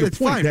get your point.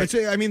 Fine. But,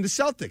 I mean, the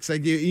Celtics,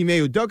 like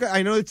Ime Udoka,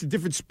 I know it's a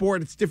different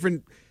sport. It's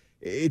different.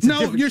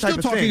 You're still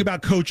talking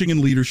about coaching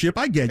and leadership.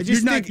 I get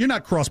it. You're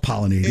not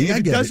cross-pollinating. If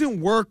it doesn't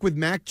work with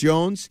Mac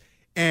Jones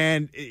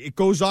and it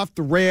goes off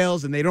the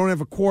rails and they don't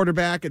have a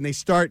quarterback and they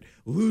start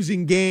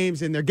losing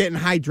games and they're getting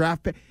high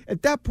draft pay,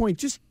 at that point,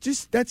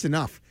 just that's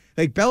enough.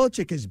 Like,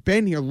 Belichick has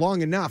been here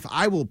long enough.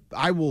 I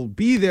will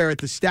be there at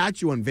the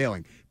statue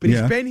unveiling. But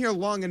he's been here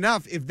long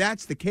enough. If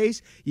that's the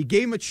case, you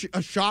gave him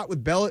a shot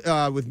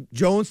with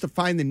Jones to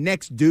find the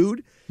next dude.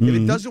 Mm-hmm. If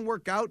it doesn't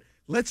work out,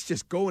 let's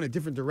just go in a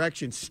different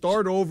direction.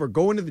 Start over.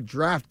 Go into the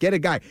draft. Get a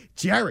guy.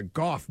 Jared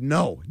Goff,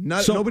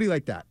 nobody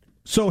like that.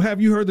 So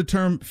have you heard the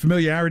term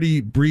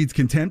familiarity breeds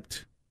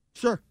contempt?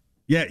 Sure.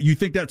 Yeah, you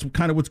think that's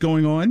kind of what's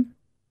going on?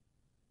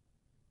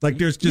 Like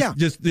there's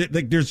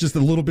there's just a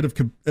little bit of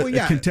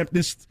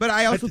contemptness. But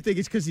I also think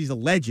it's because he's a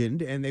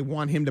legend, and they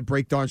want him to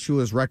break Don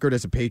Shula's record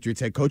as a Patriots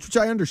head coach, which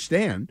I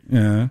understand.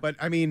 Yeah. But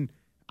I mean,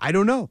 I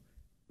don't know.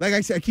 Like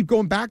I said, I keep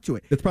going back to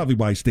it. That's probably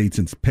why he stayed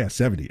since past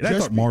 70. And I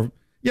thought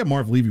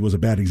Marv Levy was a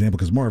bad example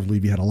because Marv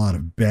Levy had a lot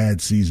of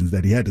bad seasons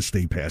that he had to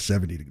stay past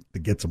 70 to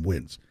get some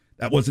wins.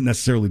 That wasn't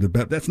necessarily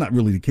that's not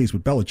really the case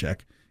with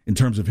Belichick in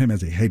terms of him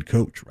as a head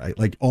coach, right?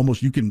 Like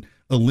almost you can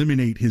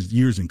eliminate his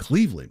years in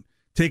Cleveland,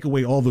 take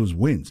away all those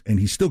wins,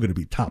 and he's still going to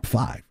be top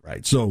 5,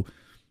 right? So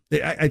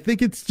I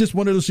think it's just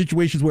one of those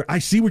situations where I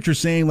see what you're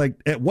saying. Like,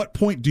 at what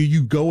point do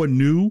you go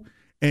anew?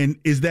 And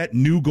is that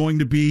new going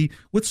to be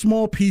with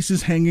small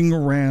pieces hanging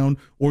around,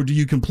 or do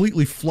you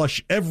completely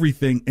flush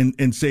everything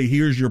and say,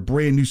 here's your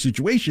brand new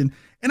situation?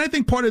 And I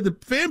think part of the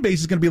fan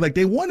base is going to be like,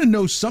 they want to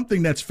know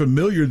something that's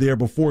familiar there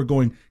before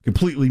going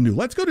completely new.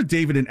 Let's go to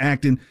David in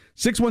Acton,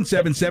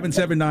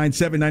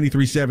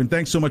 617-779-7937.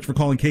 Thanks so much for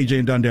calling KJ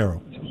and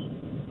Dondero.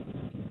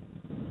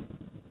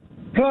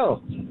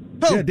 Hello.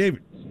 Yeah,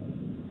 David.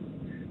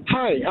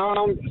 Hi.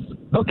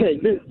 Okay.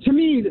 To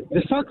me,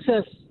 the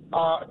success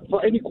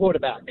for any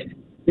quarterback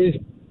is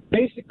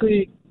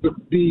basically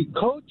the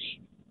coach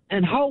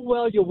and how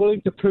well you're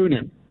willing to prune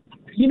him.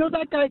 You know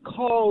that guy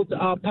called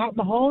Pat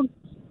Mahomes?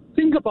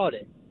 Think about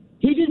it.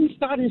 He didn't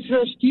start his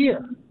first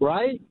year,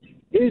 right?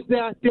 Is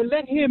that they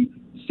let him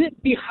sit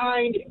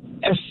behind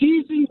a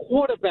seasoned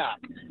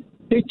quarterback.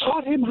 They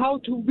taught him how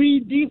to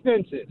read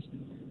defenses.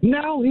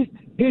 Now his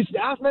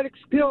athletic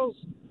skills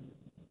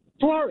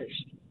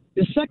flourished.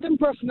 The second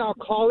person I'll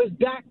call is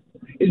Dak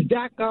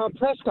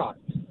Prescott.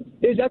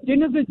 Is at the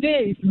end of the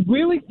day, if you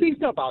really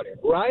think about it,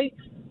 right?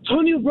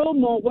 Tony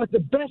Romo was the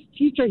best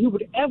teacher he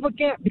would ever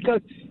get because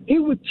he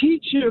would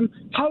teach him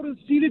how to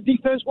see the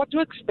defense, what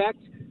to expect.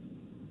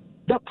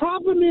 The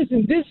problem is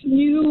in this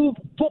new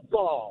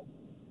football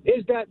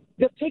is that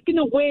they're taking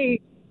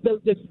away the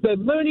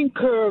learning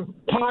curve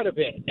part of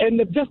it, and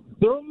they've just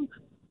thrown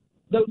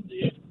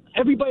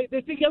everybody.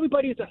 They think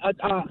everybody is a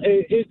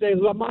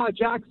Lamar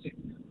Jackson.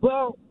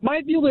 Well,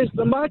 my view is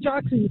Lamar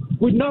Jackson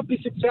would not be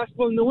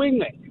successful in New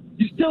England.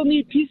 You still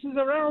need pieces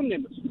around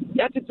him.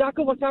 That's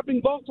exactly what's happening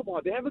in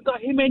Baltimore. They haven't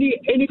got him any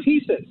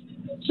pieces.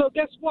 So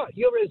guess what?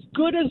 You're as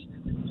good as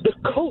the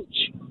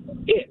coach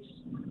is.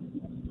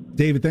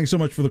 David, thanks so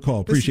much for the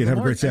call. Appreciate it. Have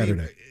a great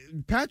Saturday.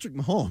 Patrick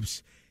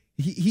Mahomes,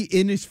 he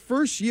in his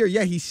first year,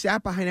 he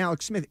sat behind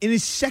Alex Smith. In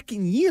his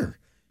second year,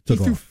 he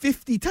threw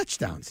 50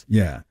 touchdowns.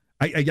 Yeah.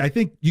 I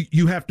think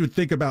you have to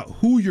think about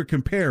who you're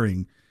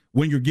comparing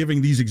when you're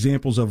giving these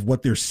examples of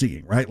what they're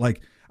seeing, right?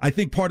 Like, I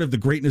think part of the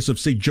greatness of,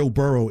 say, Joe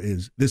Burrow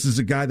is this is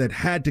a guy that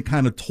had to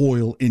kind of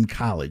toil in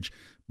college.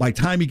 By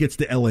the time he gets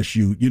to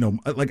LSU,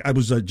 like I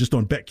was just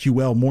on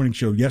BetQL morning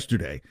show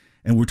yesterday,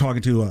 and we're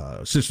talking to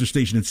a sister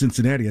station in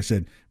Cincinnati. I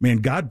said, man,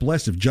 God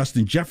bless if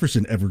Justin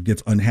Jefferson ever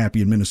gets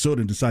unhappy in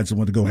Minnesota and decides to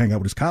want to go hang out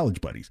with his college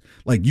buddies.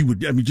 Like you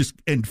would, just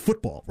end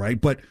football, right?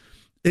 But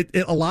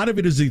a lot of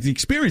it is the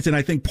experience. And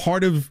I think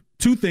part of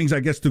two things, I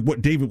guess, to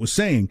what David was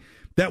saying,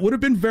 that would have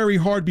been very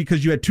hard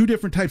because you had two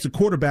different types of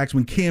quarterbacks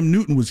when Cam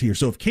Newton was here.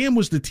 So if Cam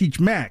was to teach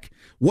Mac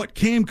what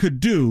Cam could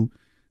do,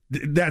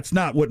 that's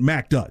not what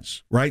Mac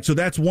does, right? So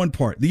that's one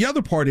part. The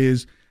other part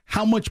is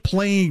how much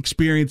playing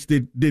experience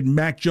did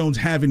Mac Jones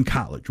have in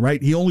college,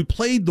 right? He only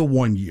played the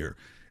 1 year,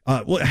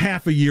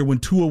 half a year when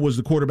Tua was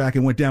the quarterback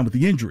and went down with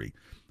the injury.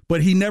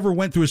 But he never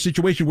went through a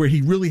situation where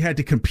he really had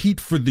to compete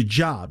for the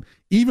job.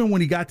 Even when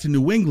he got to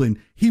New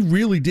England, he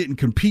really didn't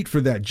compete for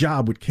that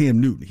job with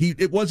Cam Newton.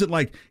 It wasn't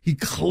like he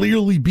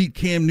clearly beat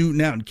Cam Newton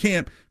out in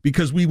camp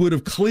because we would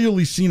have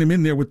clearly seen him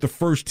in there with the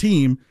first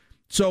team.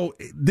 So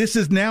this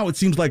is now, it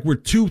seems like we're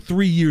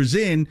 2-3 years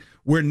in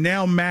where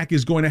now Mac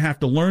is going to have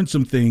to learn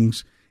some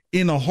things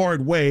in a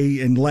hard way.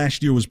 And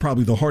last year was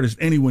probably the hardest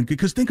anyone could.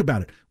 Because think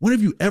about it. When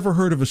have you ever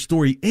heard of a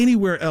story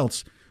anywhere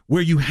else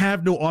where you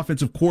have no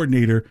offensive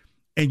coordinator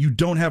and you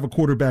don't have a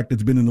quarterback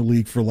that's been in the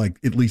league for like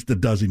at least a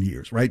dozen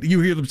years, right?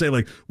 You hear them say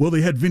like, well,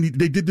 they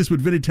did this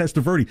with Vinny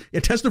Testaverde. Yeah,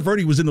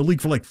 Testaverde was in the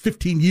league for like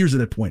 15 years at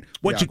that point.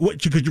 What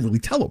could you really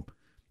tell them?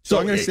 So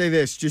I'm going to say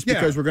this just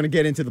because we're going to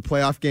get into the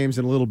playoff games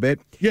in a little bit.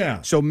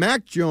 Yeah. So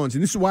Mac Jones,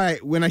 and this is why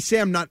when I say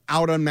I'm not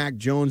out on Mac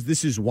Jones,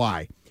 this is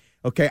why.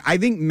 Okay, I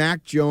think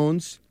Mac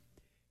Jones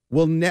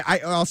will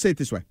I'll say it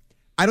this way.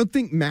 I don't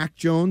think Mac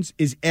Jones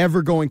is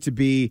ever going to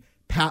be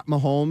Pat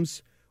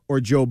Mahomes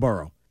or Joe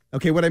Burrow.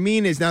 Okay, what I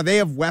mean is now they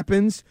have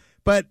weapons,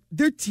 but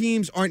their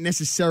teams aren't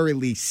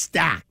necessarily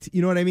stacked.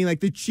 You know what I mean? Like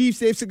the Chiefs,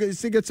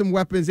 they got some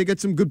weapons, they got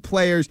some good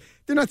players.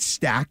 They're not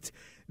stacked.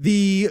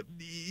 The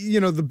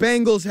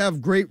Bengals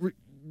have great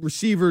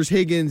receivers,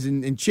 Higgins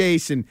and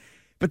Chase,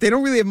 but they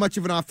don't really have much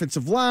of an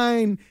offensive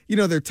line.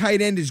 Their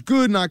tight end is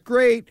good, not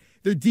great.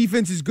 Their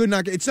defense is good,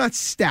 not great. It's not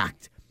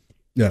stacked.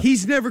 Yeah.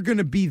 He's never going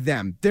to be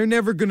them. They're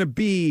never going to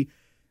be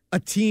a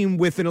team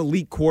with an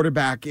elite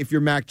quarterback if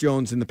you're Mac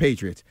Jones and the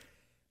Patriots.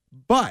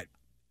 But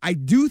I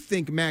do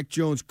think Mac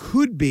Jones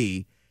could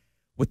be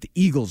what the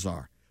Eagles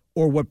are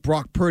or what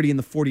Brock Purdy and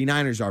the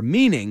 49ers are,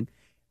 meaning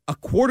a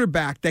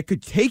quarterback that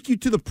could take you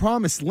to the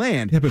promised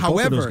land. Yeah, but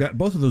However,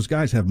 both of those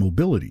guys have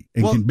mobility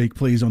and can make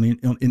plays in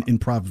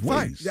improv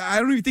ways. I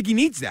don't even think he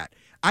needs that.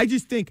 I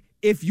just think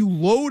if you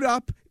load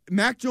up,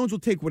 Mac Jones will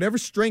take whatever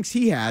strengths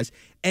he has,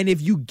 and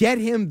if you get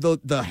him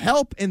the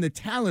help and the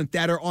talent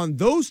that are on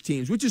those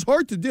teams, which is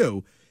hard to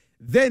do,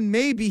 then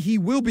maybe he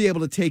will be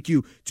able to take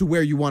you to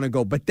where you want to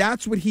go. But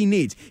that's what he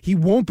needs. He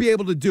won't be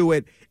able to do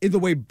it in the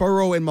way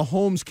Burrow and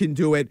Mahomes can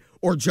do it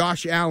or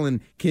Josh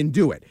Allen can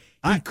do it.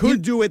 He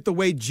could do it the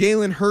way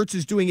Jalen Hurts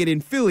is doing it in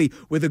Philly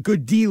with a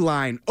good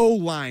D-line,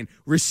 O-line,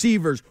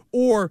 receivers,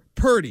 or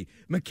Purdy,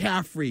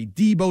 McCaffrey,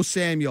 Deebo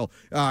Samuel,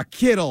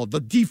 Kittle, the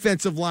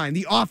defensive line,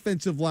 the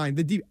offensive line,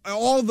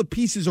 all the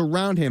pieces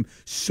around him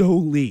so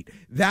elite.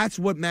 That's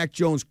what Mac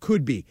Jones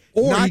could be.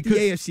 Or not the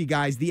AFC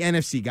guys, the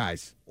NFC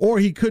guys. Or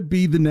he could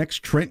be the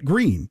next Trent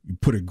Green. You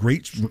put a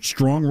great,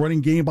 strong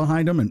running game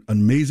behind him, an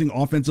amazing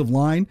offensive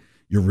line.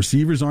 Your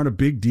receivers aren't a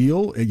big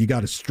deal, and you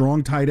got a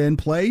strong tight end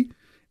play.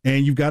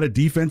 And you've got a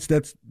defense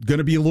that's going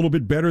to be a little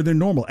bit better than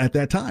normal at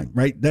that time,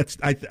 right?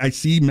 I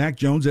see Mac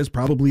Jones as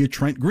probably a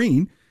Trent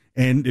Green.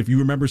 And if you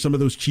remember some of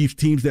those Chiefs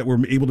teams that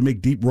were able to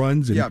make deep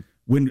runs and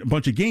win a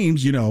bunch of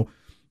games,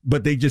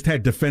 but they just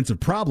had defensive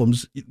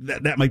problems,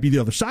 that might be the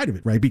other side of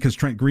it, right? Because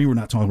Trent Green, we're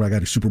not talking about a guy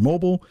who's super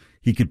mobile.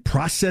 He could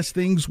process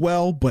things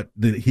well, but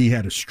he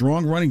had a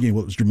strong running game,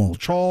 whether it was Jamal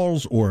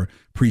Charles or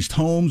Priest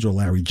Holmes or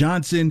Larry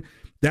Johnson.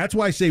 That's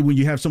why I say when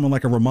you have someone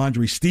like a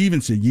Ramondre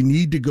Stevenson, you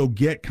need to go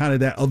get kind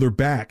of that other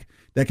back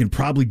that can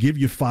probably give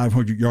you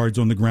 500 yards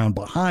on the ground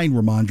behind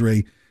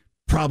Ramondre,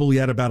 probably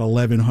at about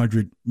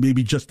 1,100,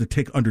 maybe just a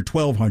tick under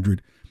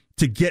 1,200,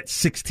 to get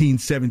 16,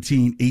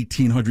 17,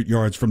 1,800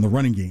 yards from the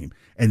running game.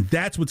 And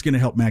that's what's going to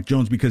help Mac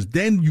Jones, because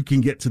then you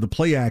can get to the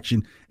play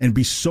action and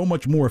be so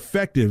much more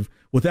effective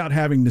without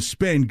having to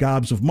spend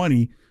gobs of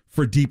money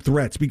for deep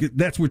threats, because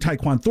that's where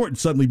Tyquan Thornton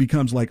suddenly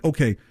becomes like,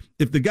 okay,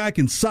 if the guy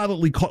can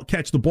solidly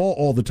catch the ball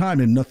all the time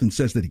and nothing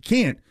says that he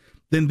can't,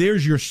 then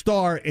there's your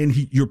star, and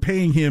you're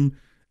paying him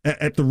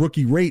at the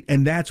rookie rate,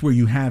 and that's where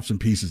you have some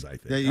pieces, I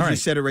think. Yeah, you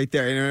just said it right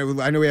there. And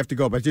I know we have to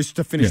go, but just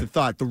to finish the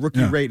thought, the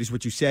rookie rate is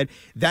what you said.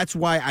 That's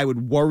why I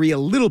would worry a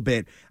little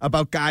bit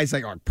about guys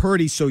like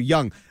Purdy's so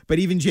young, but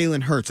even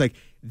Jalen Hurts, like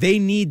they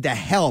need the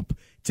help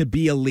to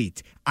be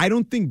elite. I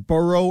don't think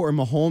Burrow or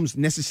Mahomes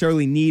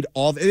necessarily need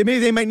all. Maybe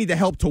they might need the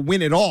help to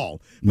win it all,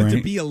 but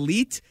to be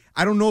elite,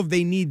 I don't know if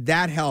they need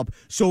that help.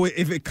 So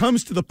if it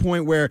comes to the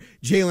point where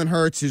Jalen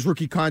Hurts, his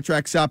rookie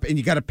contract's up and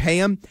you got to pay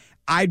him,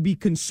 I'd be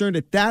concerned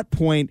at that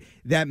point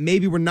that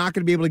maybe we're not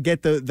going to be able to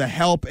get the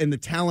help and the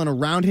talent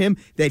around him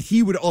that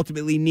he would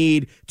ultimately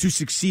need to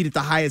succeed at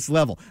the highest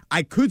level.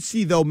 I could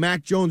see, though,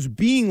 Mac Jones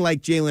being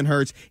like Jalen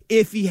Hurts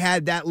if he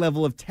had that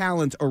level of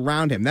talent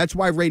around him. That's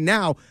why right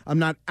now I'm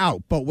not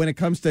out. But when it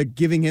comes to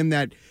giving him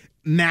that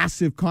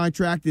massive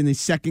contract in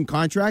his second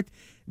contract,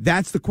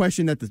 that's the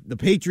question that the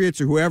Patriots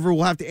or whoever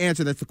will have to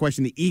answer. That's the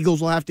question the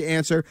Eagles will have to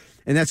answer.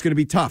 And that's going to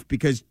be tough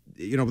because,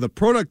 the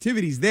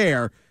productivity's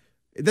there.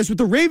 That's what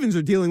the Ravens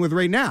are dealing with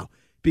right now,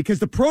 because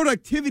the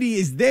productivity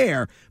is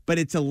there, but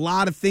it's a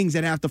lot of things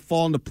that have to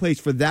fall into place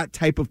for that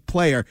type of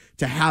player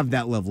to have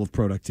that level of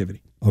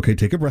productivity. Okay,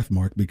 take a breath,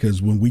 Mark,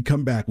 because when we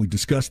come back, we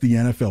discuss the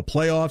NFL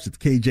playoffs. It's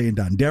KJ and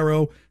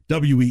Dondero,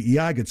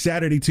 WEEI. Good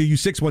Saturday to you,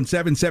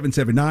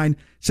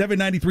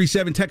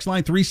 617-779-7937. Text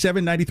line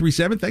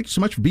 37937. Thank you so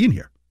much for being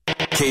here.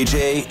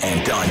 KJ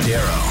and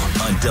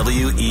Dondero on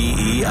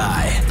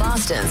WEEI.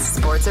 Boston's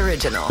Sports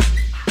Original.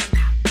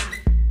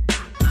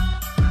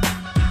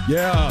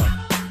 Yeah.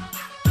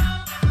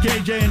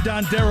 KJ and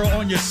Dondero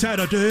on your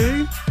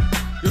Saturday.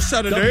 Your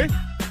Saturday?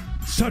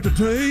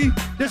 Saturday.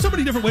 There's so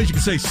many different ways you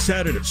can say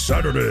Saturday.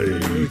 Saturday. I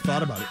really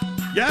thought about it.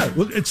 Yeah,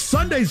 well, it's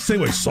Sunday the same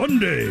way.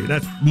 Sunday.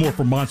 That's more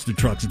for monster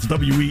trucks. It's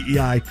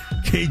WEEI,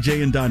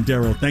 KJ and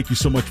Dondero. Thank you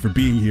so much for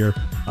being here.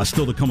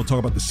 Still to come and talk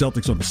about the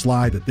Celtics on the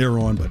slide that they're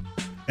on, but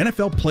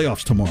NFL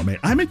playoffs tomorrow, man.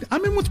 I'm in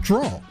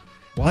withdrawal.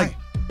 Why?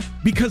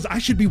 Because I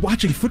should be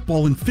watching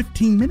football in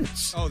 15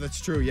 minutes. Oh,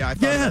 that's true. Yeah, I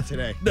thought of that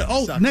today.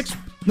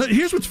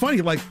 Here's what's funny.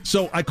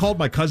 So I called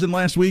my cousin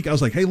last week. I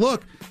was like, hey,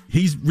 look,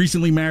 he's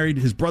recently married.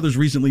 His brother's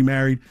recently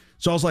married.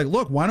 So I was like,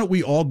 look, why don't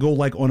we all go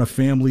on a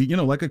family,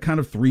 like a kind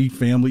of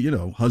 3-family,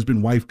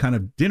 husband, wife kind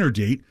of dinner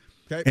date.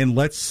 Okay. And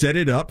let's set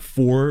it up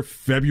for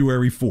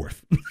February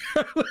 4th.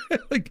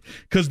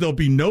 Because there'll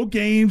be no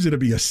games. It'll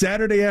be a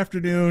Saturday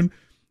afternoon.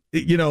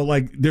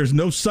 There's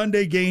no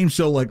Sunday game.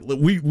 So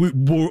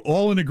we're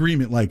all in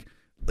agreement.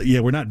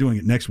 We're not doing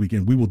it next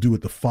weekend. We will do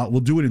it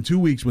we'll do it in 2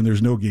 weeks when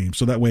there's no game.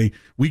 So that way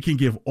we can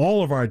give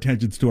all of our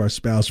attentions to our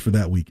spouse for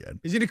that weekend.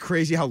 Isn't it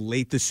crazy how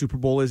late the Super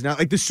Bowl is now?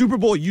 The Super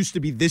Bowl used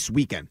to be this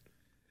weekend.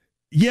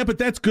 Yeah, but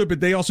that's good. But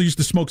they also used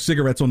to smoke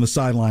cigarettes on the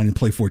sideline and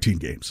play 14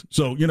 games.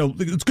 So,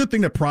 it's a good thing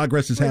that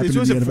progress is happening. This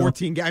was a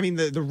 14 game. I mean,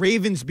 the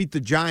Ravens beat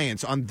the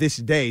Giants on this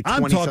day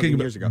 20-something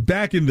years ago.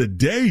 Back in the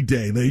day.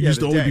 They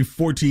used to only do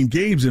 14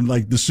 games, and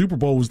the Super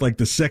Bowl was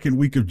the second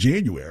week of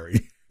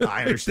January.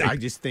 I understand. I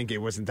just think it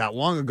wasn't that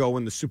long ago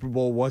when the Super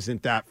Bowl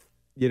wasn't that,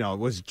 it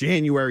was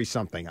January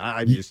something.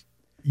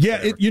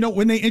 Yeah,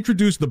 when they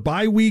introduced the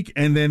bye week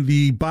and then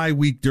the bye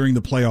week during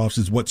the playoffs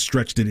is what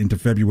stretched it into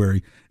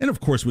February. And, of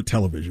course, with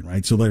television,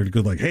 right? So they're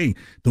good like, hey,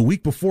 the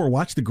week before,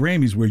 watch the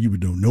Grammys where you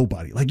would know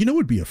nobody. Like, what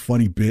would be a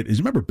funny bit is,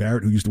 remember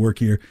Barrett, who used to work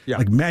here? Yeah.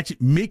 Like,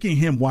 making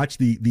him watch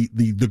the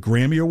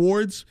Grammy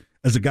Awards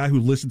as a guy who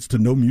listens to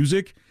no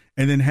music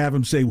and then have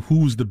him say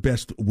who's the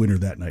best winner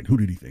that night. Who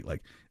did he think?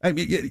 Like, I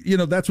mean,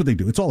 that's what they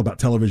do. It's all about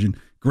television.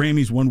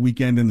 Grammys one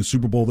weekend and the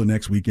Super Bowl the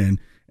next weekend,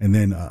 and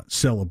then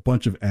sell a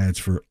bunch of ads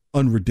for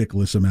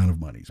unridiculous amount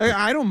of money.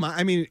 I don't mind.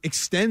 I mean,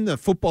 extend the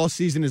football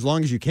season as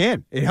long as you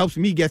can. It helps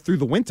me get through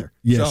the winter.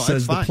 Yeah, so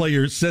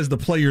says the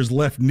player's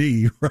left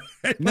knee.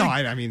 Right? No,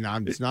 I mean,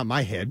 it's not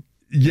my head.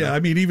 Yeah, I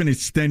mean, even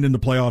extending the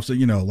playoffs.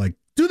 Like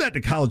do that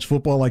to college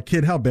football. Like,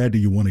 kid, how bad do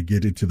you want to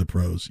get into the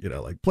pros?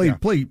 Like play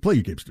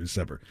your games to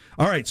December.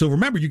 All right. So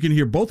remember, you can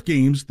hear both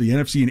games, the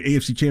NFC and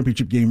AFC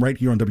championship game, right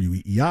here on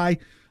WEEI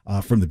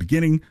from the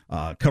beginning.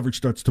 Coverage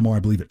starts tomorrow, I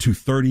believe, at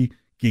 2:30.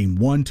 Game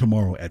 1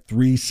 tomorrow at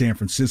 3, San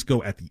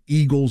Francisco at the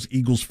Eagles.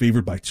 Eagles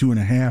favored by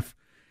 2.5.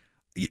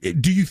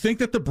 Do you think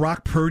that the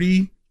Brock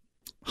Purdy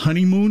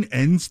honeymoon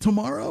ends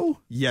tomorrow?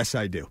 Yes,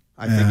 I do.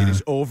 I think it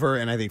is over,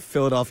 and I think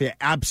Philadelphia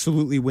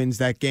absolutely wins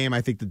that game.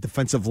 I think the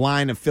defensive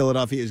line of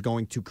Philadelphia is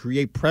going to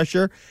create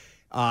pressure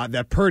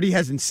that Purdy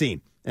hasn't seen.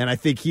 And I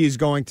think he is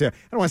going to, I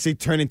don't want to say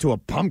turn into a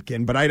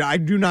pumpkin, but I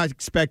do not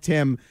expect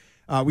him.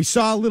 We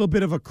saw a little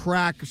bit of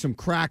some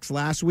cracks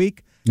last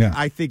week. Yeah.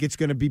 I think it's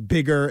going to be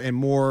bigger and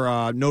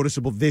more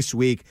noticeable this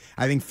week.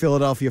 I think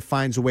Philadelphia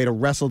finds a way to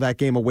wrestle that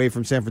game away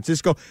from San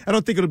Francisco. I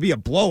don't think it'll be a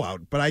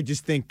blowout, but I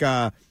just think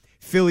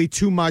Philly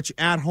too much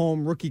at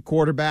home, rookie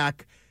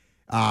quarterback.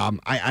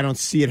 I don't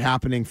see it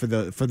happening for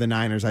the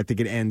Niners. I think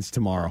it ends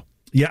tomorrow.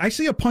 Yeah, I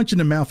see a punch in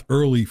the mouth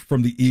early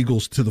from the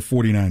Eagles to the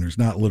 49ers,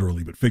 not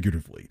literally, but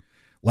figuratively.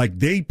 Like,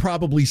 they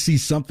probably see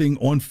something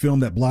on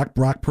film that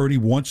Brock Purdy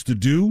wants to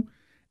do.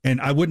 And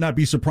I would not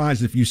be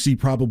surprised if you see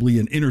probably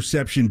an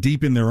interception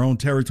deep in their own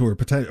territory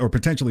or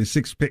potentially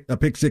a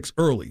pick six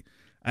early.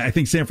 I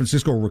think San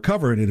Francisco will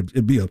recover and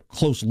it'd be a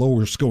close,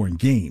 lower-scoring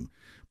game.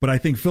 But I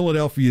think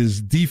Philadelphia's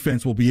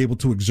defense will be able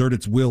to exert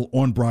its will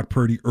on Brock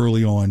Purdy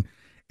early on.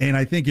 And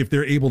I think if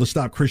they're able to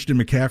stop Christian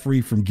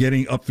McCaffrey from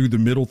getting up through the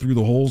middle, through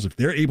the holes, if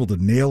they're able to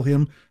nail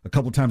him a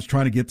couple times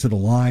trying to get to the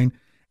line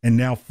and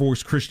now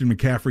force Christian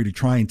McCaffrey to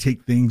try and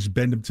take things,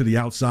 bend him to the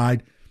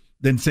outside,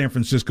 then San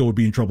Francisco would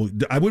be in trouble.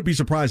 I would be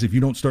surprised if you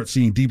don't start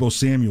seeing Deebo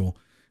Samuel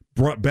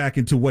brought back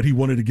into what he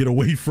wanted to get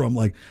away from.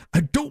 Like,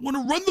 I don't want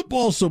to run the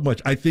ball so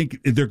much. I think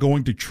they're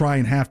going to try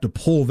and have to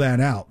pull that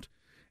out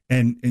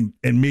and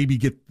maybe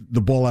get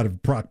the ball out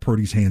of Brock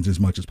Purdy's hands as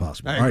much as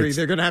possible. I agree. Right.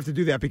 They're going to have to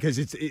do that because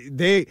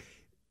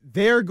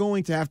they're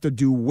going to have to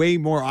do way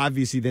more,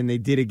 obviously, than they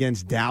did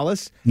against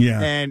Dallas. Yeah.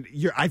 And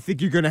I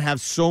think you're going to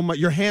have so much.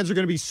 Your hands are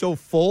going to be so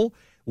full.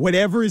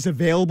 Whatever is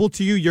available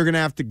to you, you're going to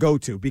have to go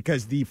to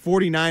because the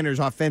 49ers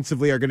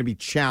offensively are going to be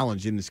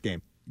challenged in this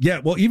game.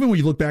 Yeah, well, even when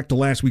you look back to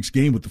last week's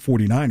game with the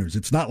 49ers,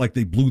 it's not like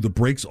they blew the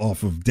brakes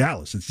off of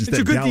Dallas. It's just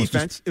a good Dallas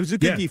defense. It was a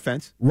good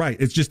defense. Right.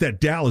 It's just that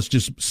Dallas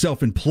just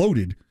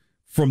self-imploded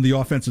from the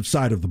offensive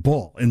side of the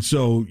ball. And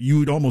so you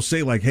would almost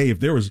say, like, hey, if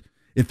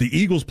the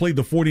Eagles played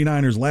the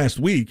 49ers last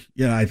week,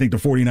 I think the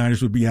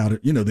 49ers would be out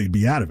of, they'd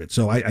be out of it.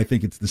 So I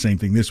think it's the same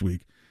thing this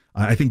week.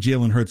 I think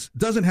Jalen Hurts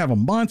doesn't have a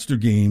monster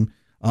game,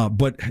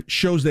 but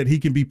shows that he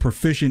can be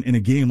proficient in a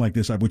game like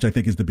this, which I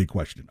think is the big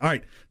question. All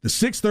right, the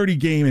 6:30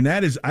 game, and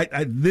that is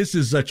this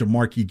is such a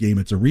marquee game.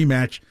 It's a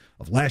rematch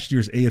of last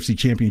year's AFC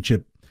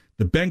Championship.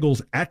 The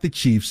Bengals at the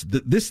Chiefs.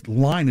 This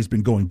line has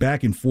been going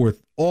back and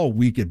forth all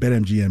week at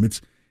BetMGM.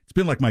 It's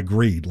been like my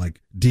grade,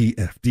 like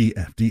DF,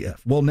 DF, DF.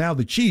 Well, now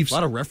the Chiefs. A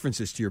lot of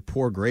references to your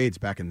poor grades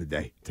back in the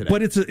day today.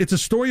 But it's a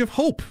story of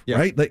hope,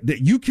 right? Like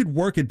that you could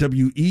work at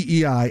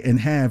WEEI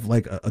and have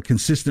like a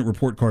consistent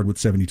report card with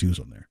 72s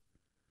on there.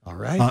 All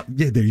right.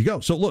 Yeah, there you go.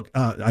 So look,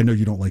 I know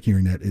you don't like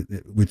hearing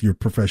that with your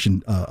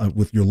profession,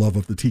 with your love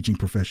of the teaching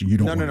profession. You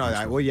don't.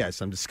 No. Well,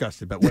 yes, I'm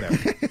disgusted, but whatever.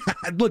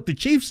 Look, the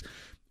Chiefs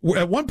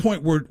at one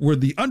point were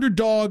the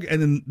underdog, and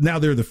then now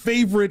they're the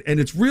favorite, and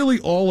it's really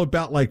all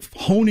about like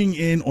honing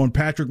in on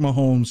Patrick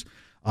Mahomes,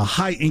 a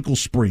high ankle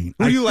sprain.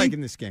 Who do you like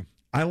in this game?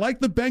 I like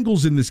the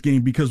Bengals in this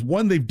game because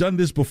one, they've done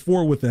this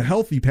before with a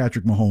healthy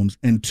Patrick Mahomes,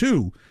 and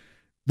two,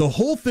 the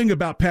whole thing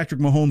about Patrick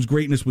Mahomes'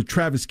 greatness with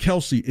Travis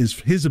Kelce is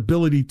his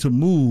ability to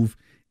move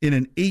in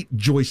an 8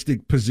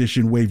 joystick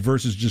position way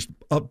versus just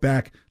up,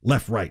 back,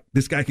 left, right.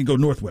 This guy can go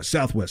northwest,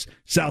 southwest,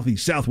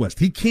 southeast, southwest.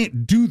 He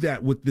can't do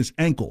that with this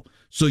ankle.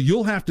 So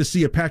you'll have to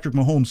see a Patrick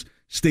Mahomes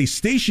stay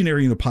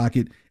stationary in the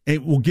pocket, and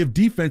it will give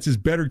defenses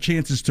better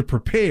chances to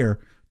prepare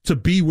to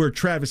be where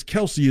Travis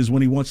Kelce is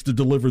when he wants to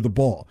deliver the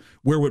ball.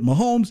 Where with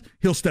Mahomes,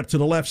 he'll step to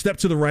the left, step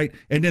to the right,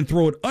 and then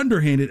throw it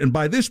underhanded. And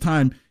by this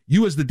time,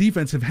 you as the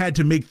defense have had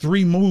to make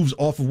 3 moves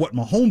off of what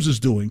Mahomes is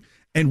doing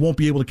and won't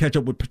be able to catch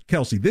up with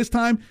Kelce. This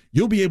time,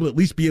 you'll be able to at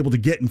least be able to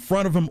get in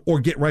front of him or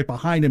get right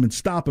behind him and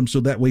stop him so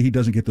that way he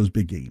doesn't get those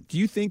big gains. Do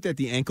you think that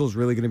the ankle is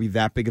really going to be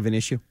that big of an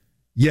issue?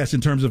 Yes,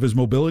 in terms of his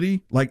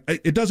mobility, like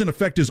it doesn't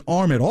affect his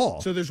arm at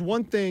all. So there's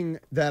one thing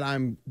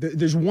that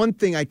there's one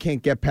thing I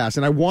can't get past,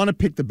 and I want to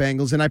pick the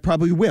Bengals, and I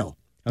probably will.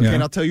 Okay, Yeah.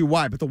 and I'll tell you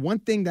why. But the one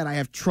thing that I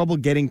have trouble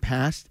getting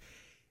past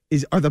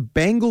is, are the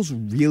Bengals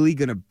really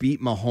going to beat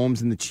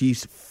Mahomes and the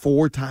Chiefs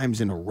 4 times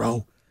in a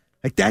row?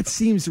 Like, that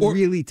seems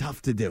really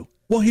tough to do.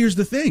 Well, here's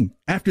the thing.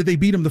 After they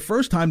beat him the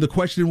first time, the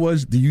question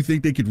was, do you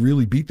think they could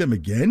really beat them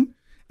again?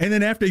 And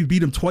then after they beat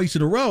them twice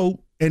in a row,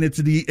 and it's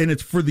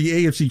for the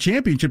AFC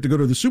Championship to go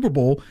to the Super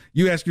Bowl,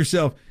 you ask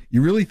yourself,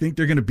 you really think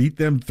they're going to beat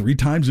them 3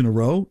 times in a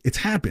row? It's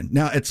happened.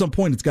 Now, at some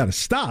point, it's got to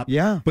stop.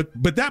 Yeah.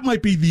 But that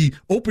might be the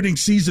opening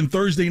season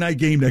Thursday night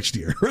game next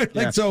year, right?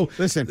 Like, Yeah. so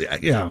Listen,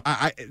 yeah.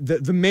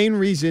 The main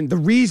reason, the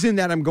reason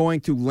that I'm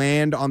going to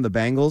land on the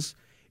Bengals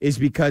is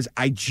because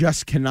I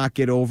just cannot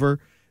get over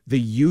the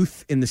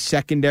youth in the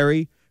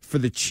secondary for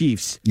the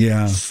Chiefs,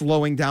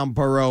 slowing down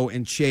Burrow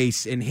and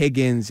Chase and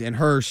Higgins and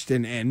Hurst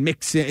and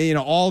Mixon,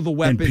 all the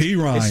weapons, and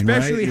Pirine,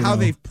 especially right? how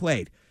they've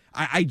played.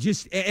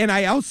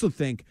 I also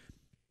think,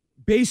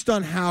 based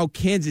on how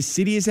Kansas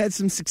City has had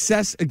some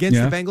success against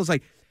the Bengals,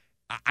 like,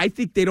 I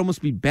think they'd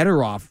almost be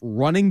better off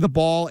running the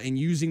ball and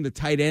using the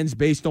tight ends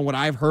based on what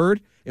I've heard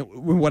and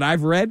what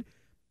I've read.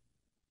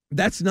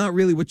 That's not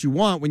really what you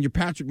want when you're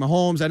Patrick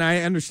Mahomes, and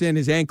I understand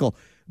his ankle,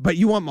 but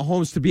you want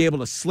Mahomes to be able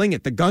to sling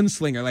it, the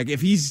gunslinger. Like,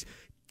 if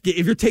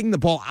you're taking the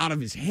ball out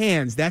of his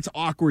hands, that's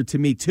awkward to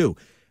me too.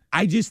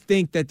 I just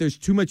think that there's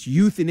too much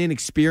youth and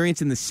inexperience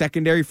in the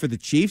secondary for the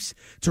Chiefs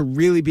to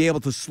really be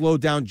able to slow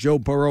down Joe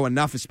Burrow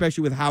enough,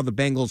 especially with how the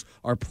Bengals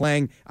are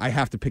playing. I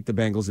have to pick the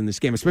Bengals in this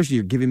game, especially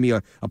you're giving me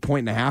a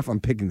 1.5. I'm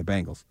picking the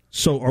Bengals.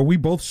 So are we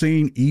both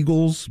saying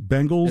Eagles,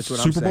 Bengals,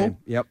 Super Bowl?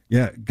 Yep.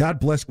 Yeah.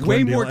 God bless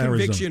Glendale, Way more Arizona.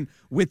 conviction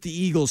with the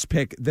Eagles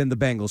pick than the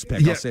Bengals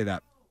pick. I'll say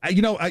that.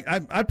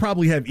 I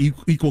probably have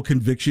equal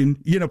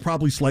conviction,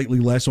 probably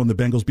slightly less on the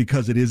Bengals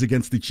because it is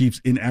against the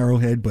Chiefs in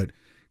Arrowhead, but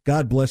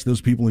God bless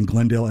those people in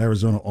Glendale,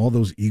 Arizona, all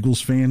those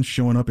Eagles fans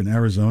showing up in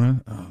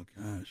Arizona. Oh,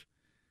 gosh.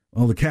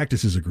 Well, the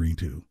cactuses are green,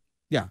 too.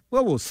 Yeah,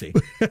 well, we'll see.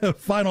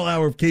 Final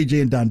hour of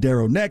KJ and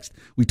Dondero next.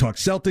 We talk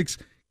Celtics.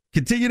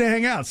 Continue to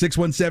hang out.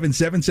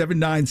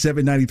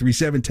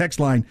 617-779-7937. Text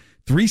line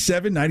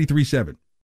 37937.